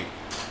 all right,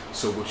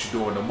 so what you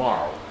doing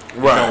tomorrow?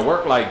 Right. It don't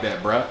work like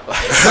that, bruh.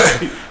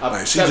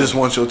 Like she just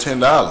wants your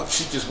 $10.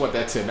 She just want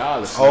that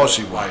 $10. All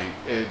she want.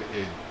 Like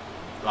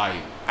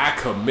like I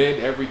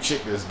commend every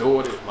chick that's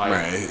doing it. Like,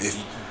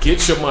 right.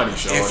 Get your money,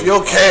 shorty. If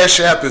your Cash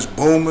App is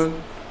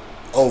booming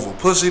over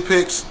pussy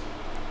pics,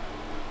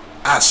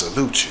 I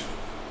salute you.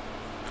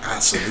 I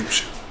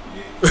salute you.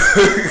 You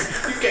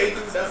can't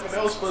do nothing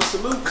else but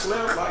salute,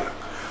 Slim. Like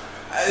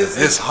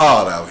it's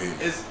hard out here.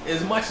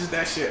 As much as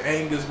that shit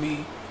angers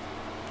me,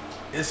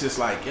 it's just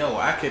like, yo,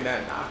 I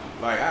cannot knock you.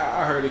 Like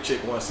I heard a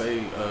chick once say,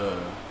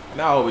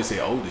 and I always say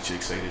older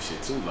chicks say this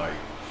shit too. Like,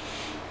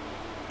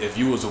 if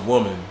you was a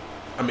woman,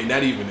 I mean,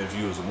 not even if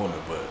you was a woman,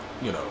 but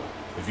you know,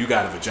 if you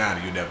got a vagina,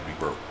 you'll never be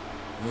broke.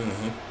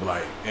 Mm-hmm.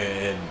 Like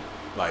and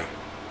like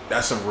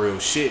that's some real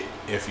shit.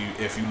 If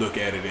you look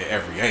at it at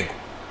every angle,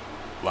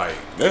 like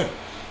yeah,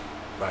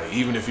 like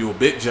even if you're a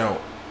big jump,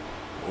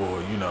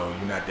 or you know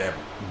you're not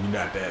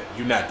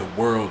the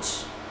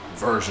world's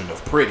version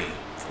of pretty,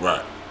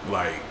 right?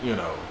 Like, you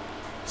know,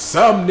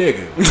 some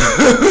nigga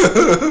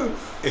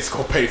is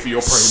gonna pay for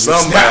your premium.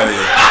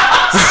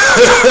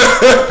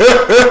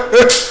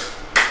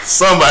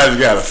 Somebody's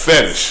got a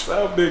fetish.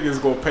 Some nigga's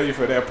gonna pay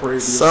for that premium.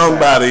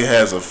 Somebody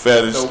has a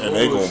fetish and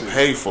they gonna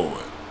pay for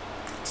it.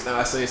 Now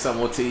I say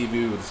something on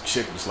TV where this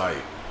chick was like,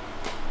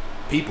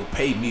 people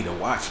pay to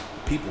watch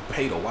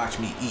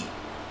me eat.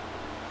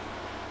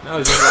 And I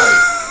was just like,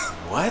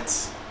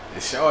 what?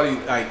 And shorty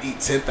like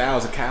eat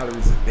 10,000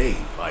 calories a day.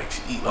 Like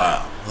she eat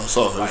like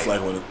so it's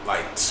like when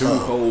like two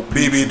whole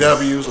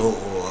BBWs or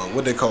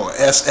what they call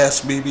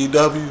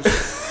SSBBWs.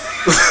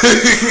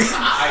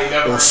 I ain't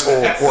never or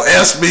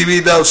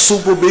SBBW,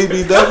 Super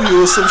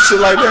BBW or some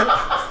shit like that.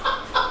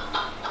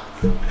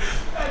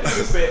 I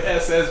nigga said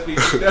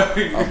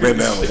SSBW. I've been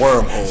down the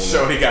wormhole.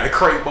 Shorty got a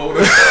crate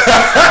motor.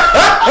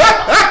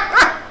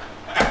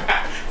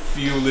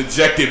 Fuel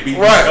injected BBW.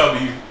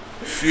 Right.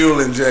 Fuel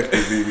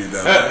injected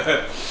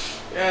BBW.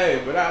 Yeah,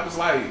 but I was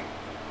like,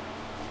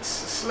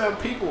 Slim,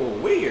 people are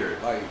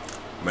weird. Like,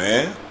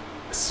 man,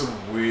 some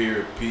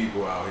weird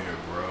people out here,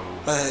 bro.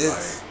 Man,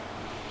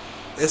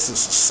 it's a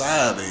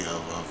society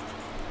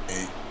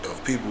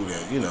of people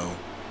that, you know,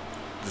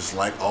 just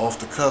like off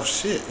the cuff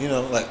shit. You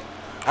know, like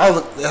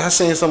I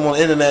seen something on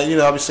the internet. You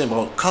know, I be saying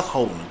about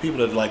cuckolding, people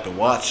that like to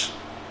watch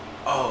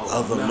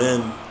other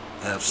men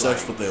have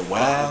sex with their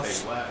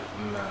wives.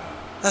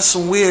 That's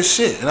some weird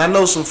shit. And I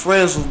know some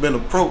friends who've been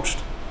approached,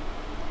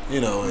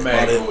 you know,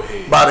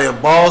 by their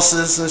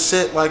bosses and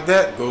shit like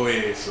that. Go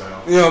ahead, Slim.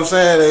 You know what I'm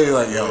saying? They be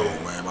like, yo,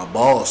 man, my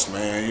boss,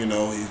 man, you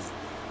know,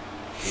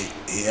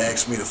 he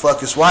asked me to fuck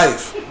his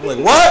wife. I'm like,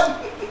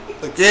 what?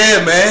 Like,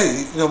 yeah,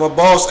 man, you know, my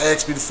boss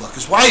asked me to fuck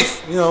his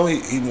wife. You know,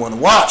 he want to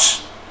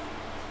watch.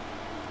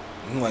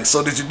 I'm like,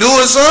 so did you do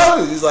it,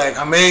 son? He's like,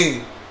 I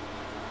mean,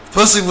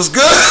 pussy was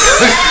good.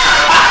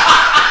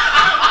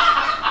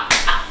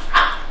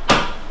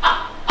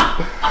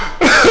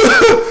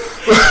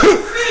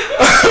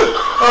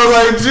 I was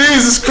like,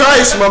 Jesus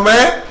Christ, my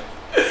man.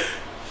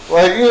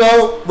 Like, you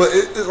know, but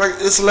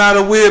it's a lot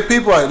of weird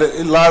people.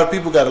 A lot of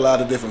people got a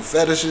lot of different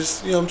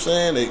fetishes. You know what I'm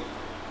saying? They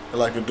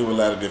like to do a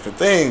lot of different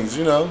things.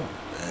 You know,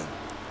 and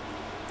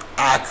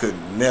I could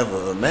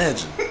never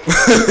imagine.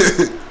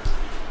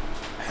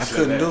 I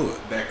couldn't do it.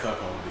 That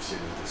cuckold shit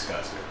is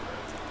disgusting, bro.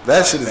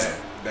 That shit is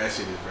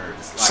very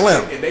disgusting.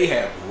 Slim. And they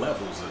have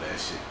levels of that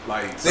shit.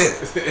 Like, so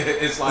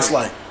it's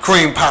like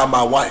cream pie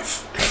my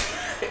wife.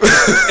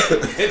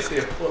 They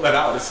pull it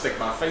out and stick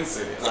my face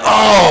in it. Like,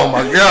 oh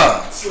my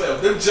God,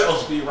 Slim, them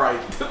jokes be right.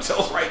 Them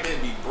jokes right there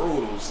be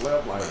brutal,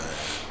 Slim. Like,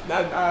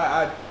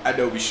 I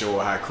know we show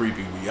how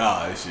creepy we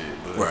are and shit,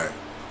 but right.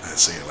 I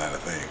see a lot of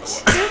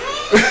things.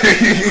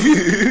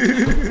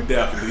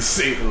 Definitely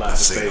seen a lot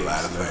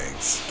of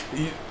things.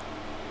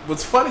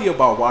 What's funny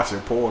about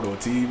watching porn on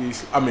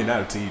TV? I mean,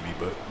 not a TV,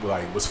 but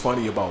like, what's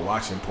funny about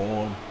watching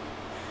porn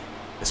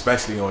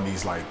especially on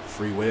these like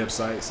free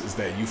websites, is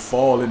that you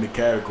fall into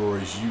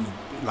categories you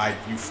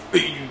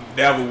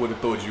never would have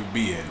thought you'd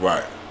be in.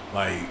 Right.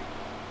 Like,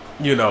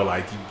 you know,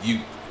 like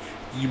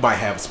you might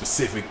have a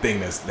specific thing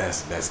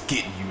that's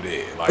getting you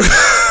there. Like,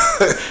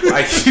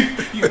 like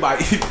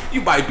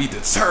you might be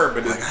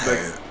determined.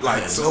 I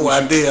had no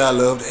idea I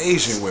loved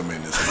Asian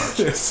women this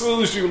much. As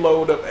soon as you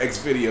load up X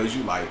videos,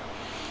 you like,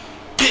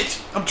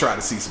 bitch, I'm trying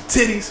to see some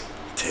titties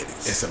and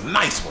some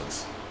nice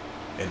ones,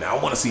 and I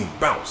want to see them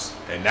bounce.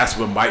 And that's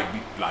what might be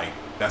like.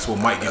 That's what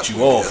might get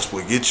you off. That's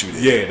what gets you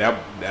there. Yeah,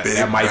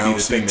 that might be the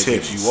thing that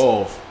gets you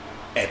off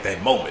at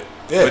that moment.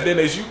 Yeah. But then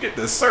as you get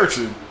to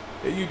searching,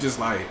 and you just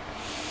like,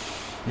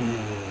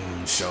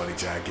 shorty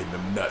trying getting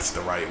them nuts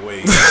the right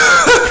way.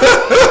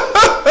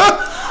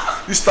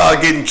 You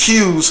start getting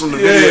cues from the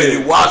video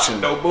you're watching.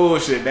 No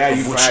bullshit. Now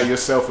you find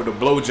yourself in the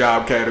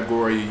blowjob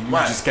category. You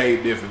just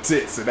came there for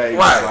tits, and now you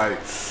just like,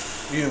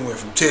 you went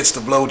from tits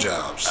to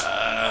blowjobs.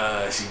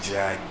 She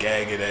tried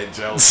gagging that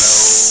Joe.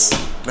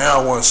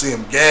 Now I want to see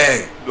him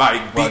gag, like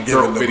deep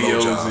throat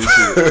videos and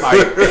shit.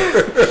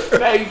 Like,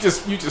 now you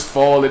just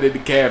fall into the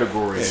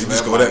categories. Yeah, you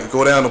just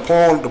go down the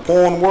porn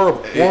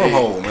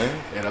wormhole,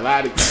 man. And a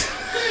lot of the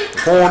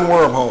porn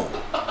wormhole.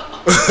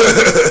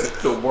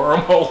 The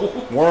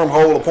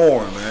wormhole of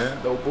porn,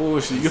 man. No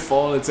bullshit. You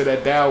fall into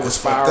that downward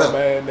spiral,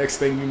 man. Next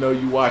thing you know,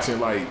 you watching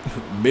like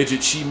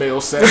midget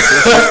she-male sex.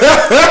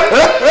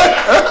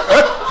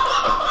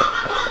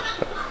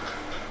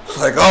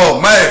 Like, oh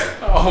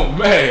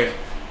man.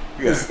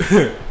 This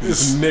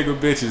nigga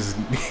bitch is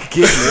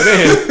getting it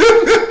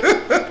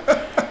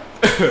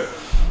in.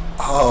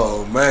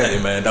 Oh man. Hey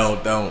man,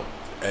 don't.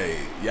 Hey,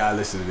 y'all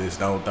listen to this.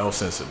 Don't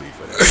censor me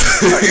for that.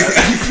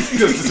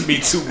 This Me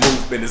Too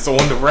movement is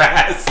on the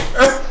rise.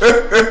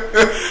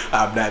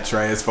 I'm not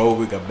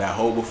transphobic. I'm not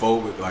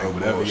homophobic. Like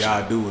whatever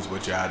y'all do is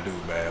what y'all do,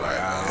 man. Like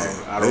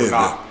I don't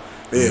knock.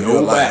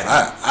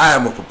 I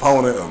am a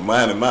proponent of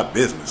minding my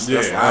business.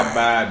 Yeah, I'm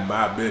minding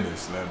my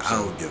business.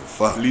 I don't give a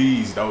fuck.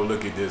 Please don't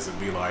look at this and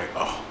be like,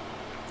 oh,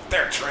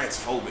 they're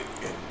transphobic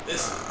and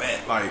this is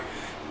bad. Like,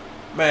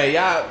 man,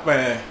 y'all,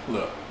 man,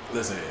 look,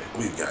 listen here.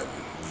 We've gotten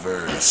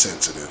very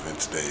sensitive in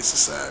today's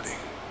society.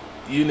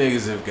 You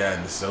niggas have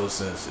gotten so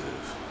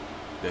sensitive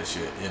that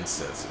you're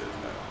insensitive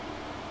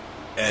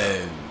now.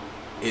 And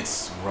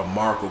it's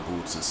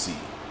remarkable to see.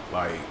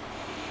 Like,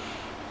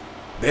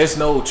 there's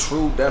no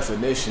true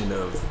definition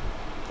of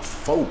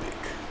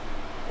phobic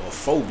or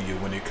phobia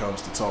when it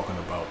comes to talking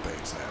about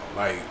things now.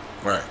 Like,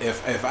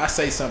 if I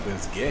say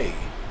something's gay,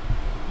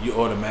 you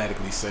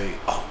automatically say,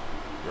 oh,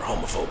 you're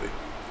homophobic.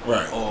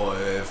 Right. Or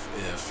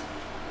if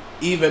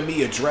even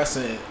me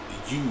addressing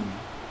you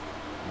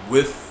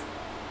with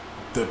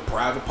the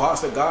private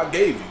parts that God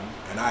gave you,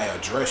 and I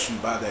address you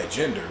by that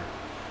gender,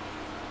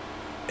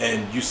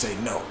 and you say,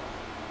 no,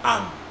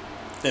 I'm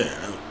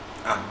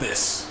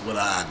this. What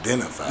I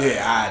identify.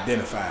 Yeah, I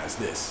identify as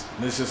this.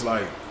 And it's just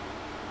like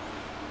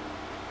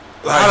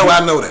how do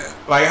I know that?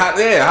 Like, how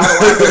do I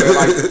know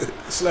that?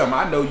 Like, Slim,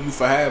 I know you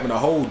for having a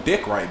whole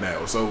dick right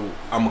now, so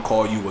I'm going to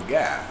call you a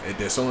guy.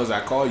 And as soon as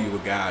I call you a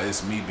guy,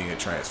 it's me being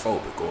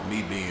transphobic or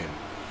me being,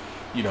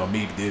 you know,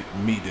 me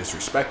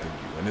disrespecting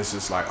you. And it's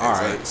just like, all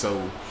right, so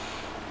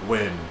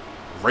when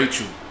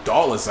Rachel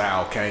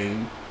Dolezal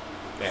came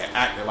and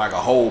acted like a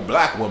whole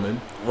black woman.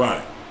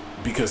 Right.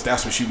 Because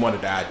that's what she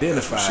wanted to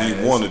identify. She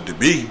wanted to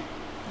be.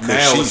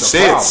 Now she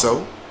said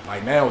so.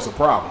 Like, now it's a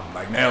problem.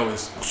 Like, now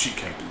it's, well, she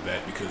can't do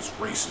that because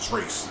race is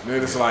race. And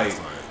it's like,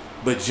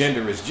 but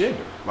gender is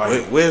gender.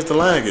 Like, where's the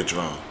line get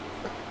drawn?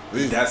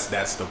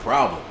 That's the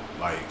problem.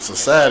 Like,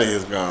 society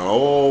has gone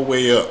all the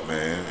way up,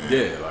 man.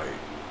 Yeah, like,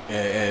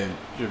 and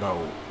you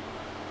know,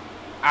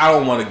 I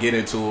don't want to get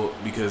into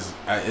it because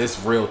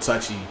it's real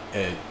touchy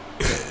and.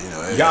 You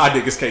know, y'all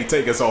niggas can't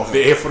take us off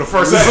the air for the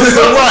first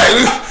episode.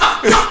 Right.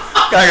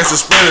 Gotta get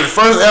suspended the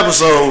first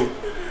episode.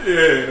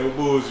 Yeah, no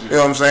bullshit. You know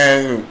what I'm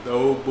saying?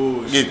 No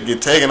bullshit.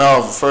 Get taken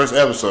off the first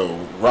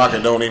episode.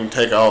 Rocket don't even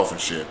take off and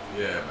shit.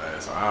 Yeah,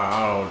 man. So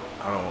I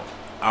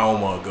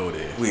don't want to go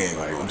there. We ain't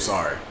like, go I'm there.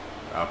 sorry.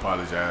 I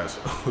apologize.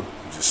 I'm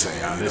just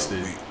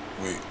saying,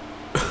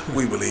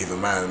 we believe in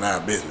minding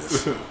our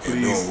business and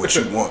doing what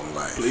you want in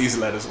life. Please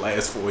let us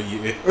last for a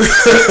year.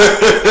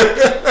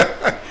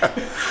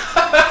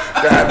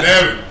 God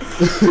damn it.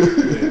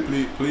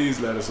 Yeah, please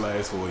let us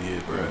last for a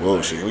year, bro.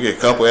 Bullshit. Like, we get a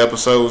couple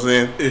episodes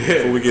in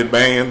before we get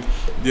banned.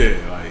 Yeah,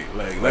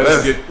 like let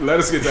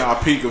us get to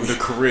our peak of the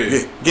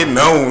career. Get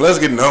known. Let's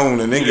get known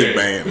and then get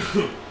banned.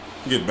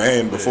 Get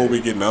banned before we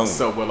get known.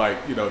 So, but like,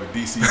 you know, the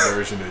DC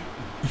version of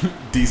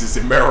Desus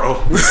and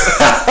Mero.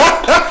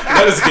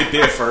 Let us get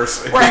there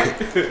first. Right.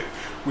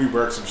 We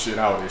work some shit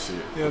out and shit.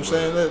 You know what I'm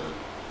saying?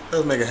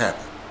 Let's make it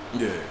happen.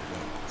 Yeah.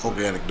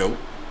 Organic dope.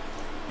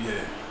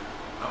 Yeah.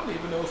 I don't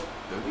even know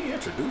did we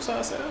introduce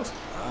ourselves?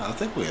 I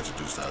think we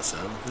introduced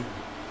ourselves.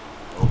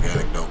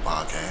 Organic Dope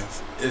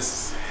Podcast.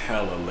 It's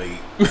hella late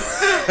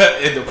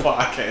in the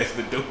podcast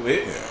to do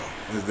it. Yeah,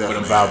 but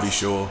I'm about to be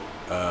sure.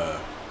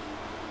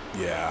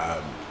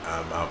 Yeah,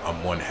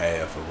 I'm one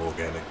half of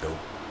Organic Dope.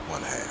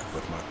 One half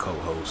with my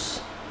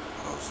co-host.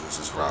 This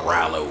is Rollo.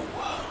 Rollo,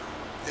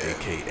 Yeah.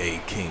 aka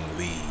King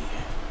Lee,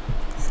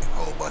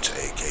 Whole bunch of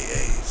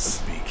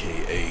AKAs.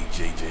 BKA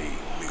JJ.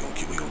 We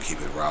gonna keep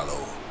it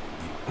Rollo.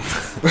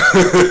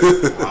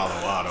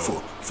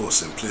 Rollo. For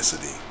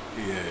simplicity.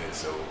 Yeah,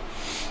 so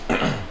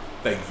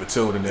thank you for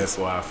tuning in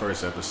for our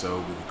first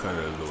episode. We will cut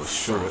it a little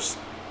short.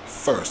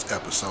 First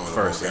episode.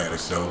 First of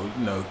episode,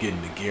 you know,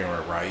 getting the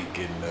gearing right,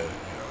 getting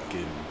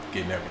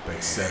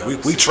everything set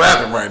up. We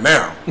trapping right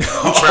now. We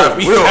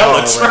trapping we real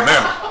hella hard right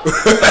now.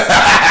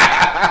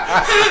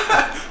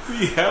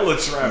 We hella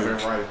trapping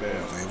right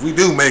now. If we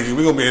do make it,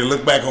 we gonna be able to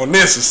look back on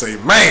this and say,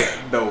 man,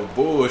 No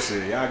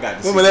bullshit. Y'all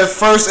got to remember that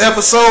first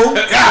episode?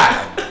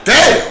 God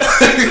damn.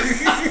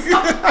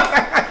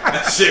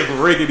 that shit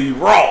riggedy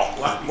raw.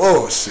 Like,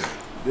 Bullshit.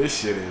 this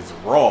shit is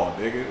raw,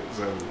 nigga.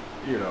 So,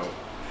 you know,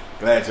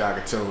 glad y'all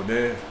could tune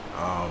in.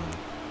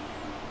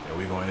 And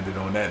we gonna end it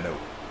on that note.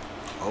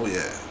 Oh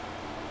yeah.